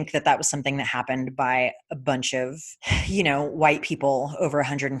think that that was something that happened by a bunch of, you know, white people over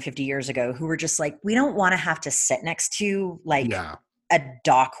 150 years ago who were just like, we don't want to have to sit next to like a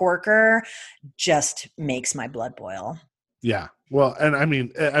dock worker, just makes my blood boil. Yeah. Well, and I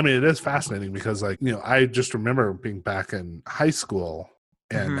mean, it is fascinating because like, you know, I just remember being back in high school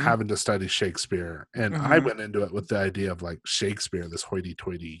and having to study Shakespeare. And I went into it with the idea of like Shakespeare, this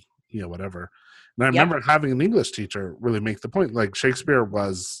hoity-toity, you know, whatever. And I remember having an English teacher really make the point, like Shakespeare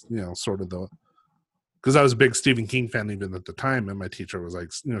was, you know, sort of because I was a big Stephen King fan even at the time. And my teacher was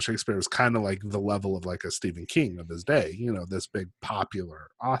like, you know, Shakespeare was kind of like the level of like a Stephen King of his day, you know, this big popular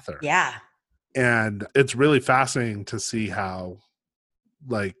author. Yeah. And it's really fascinating to see how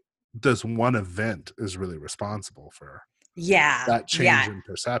like this one event is really responsible for that change in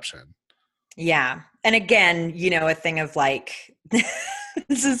perception. Yeah. And again, you know, a thing of like, that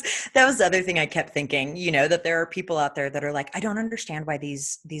was the other thing I kept thinking, you know, that there are people out there that are like, I don't understand why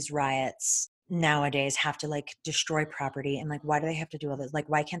these riots nowadays have to like destroy property. And like, why do they have to do all this? Like,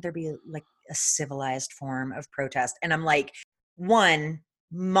 why can't there be like a civilized form of protest? And I'm like, one,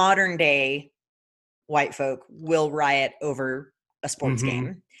 modern day white folk will riot over a sports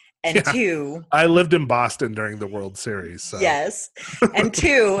game. And two, I lived in Boston during the World Series. So. Yes. And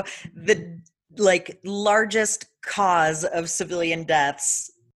two, the like largest cause of civilian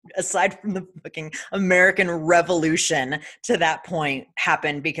deaths, aside from the fucking American Revolution to that point,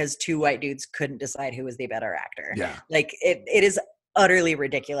 happened because two white dudes couldn't decide who was the better actor. Yeah. Like it is utterly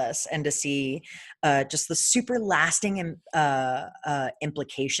ridiculous. And to see just the super lasting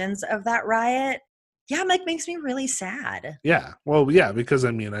implications of that riot, like makes me really sad. Yeah. Well, yeah, because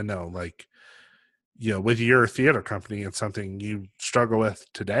I mean, I know like, you know, with your theater company, it's something you struggle with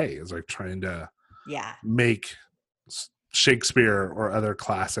today is like trying to make Shakespeare or other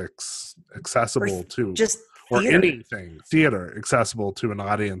classics accessible to just or anything theater accessible to an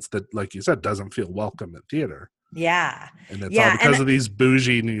audience that, like you said, doesn't feel welcome at theater. Yeah. And it's all because of these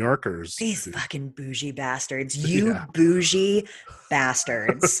bougie New Yorkers. These fucking bougie bastards. You bougie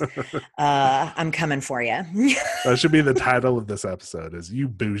bastards. I'm coming for you. That should be the title of this episode is You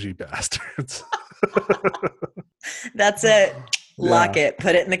Bougie Bastards. That's it. Lock it.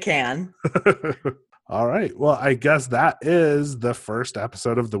 Put it in the can. All right. Well, I guess that is the first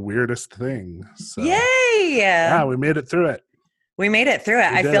episode of The Weirdest Thing. So, yay! Yeah, we made it through it. We made it through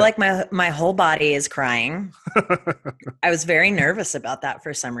it. I feel like my whole body is crying. I was very nervous about that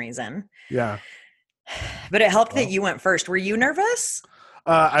for some reason. Yeah. But it helped that you went first. Were you nervous?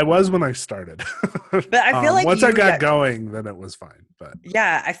 I was when I started. But I feel like once I got going, then it was fine. But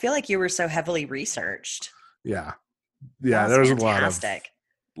yeah, I feel like you were so heavily researched. Yeah. Yeah, there was a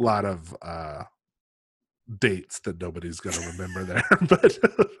lot of dates that nobody's going to remember there. But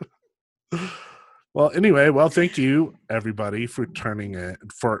well, anyway, thank you everybody for tuning in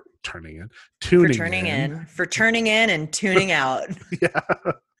and tuning out. Yeah.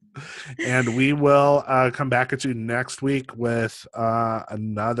 And we will come back at you next week with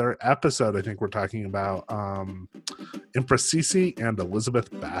another episode. I think we're talking about Empress Sisi and Elizabeth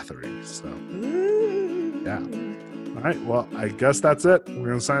Bathory. So, yeah. All right. Well, I guess that's it. We're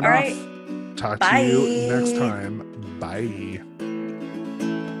going to sign off. Right. Talk to you next time. Bye.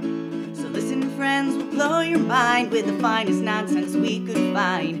 So listen, friends, we'll blow your mind with the finest nonsense we could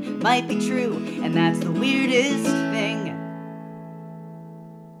find. Might be true, and that's the weirdest thing.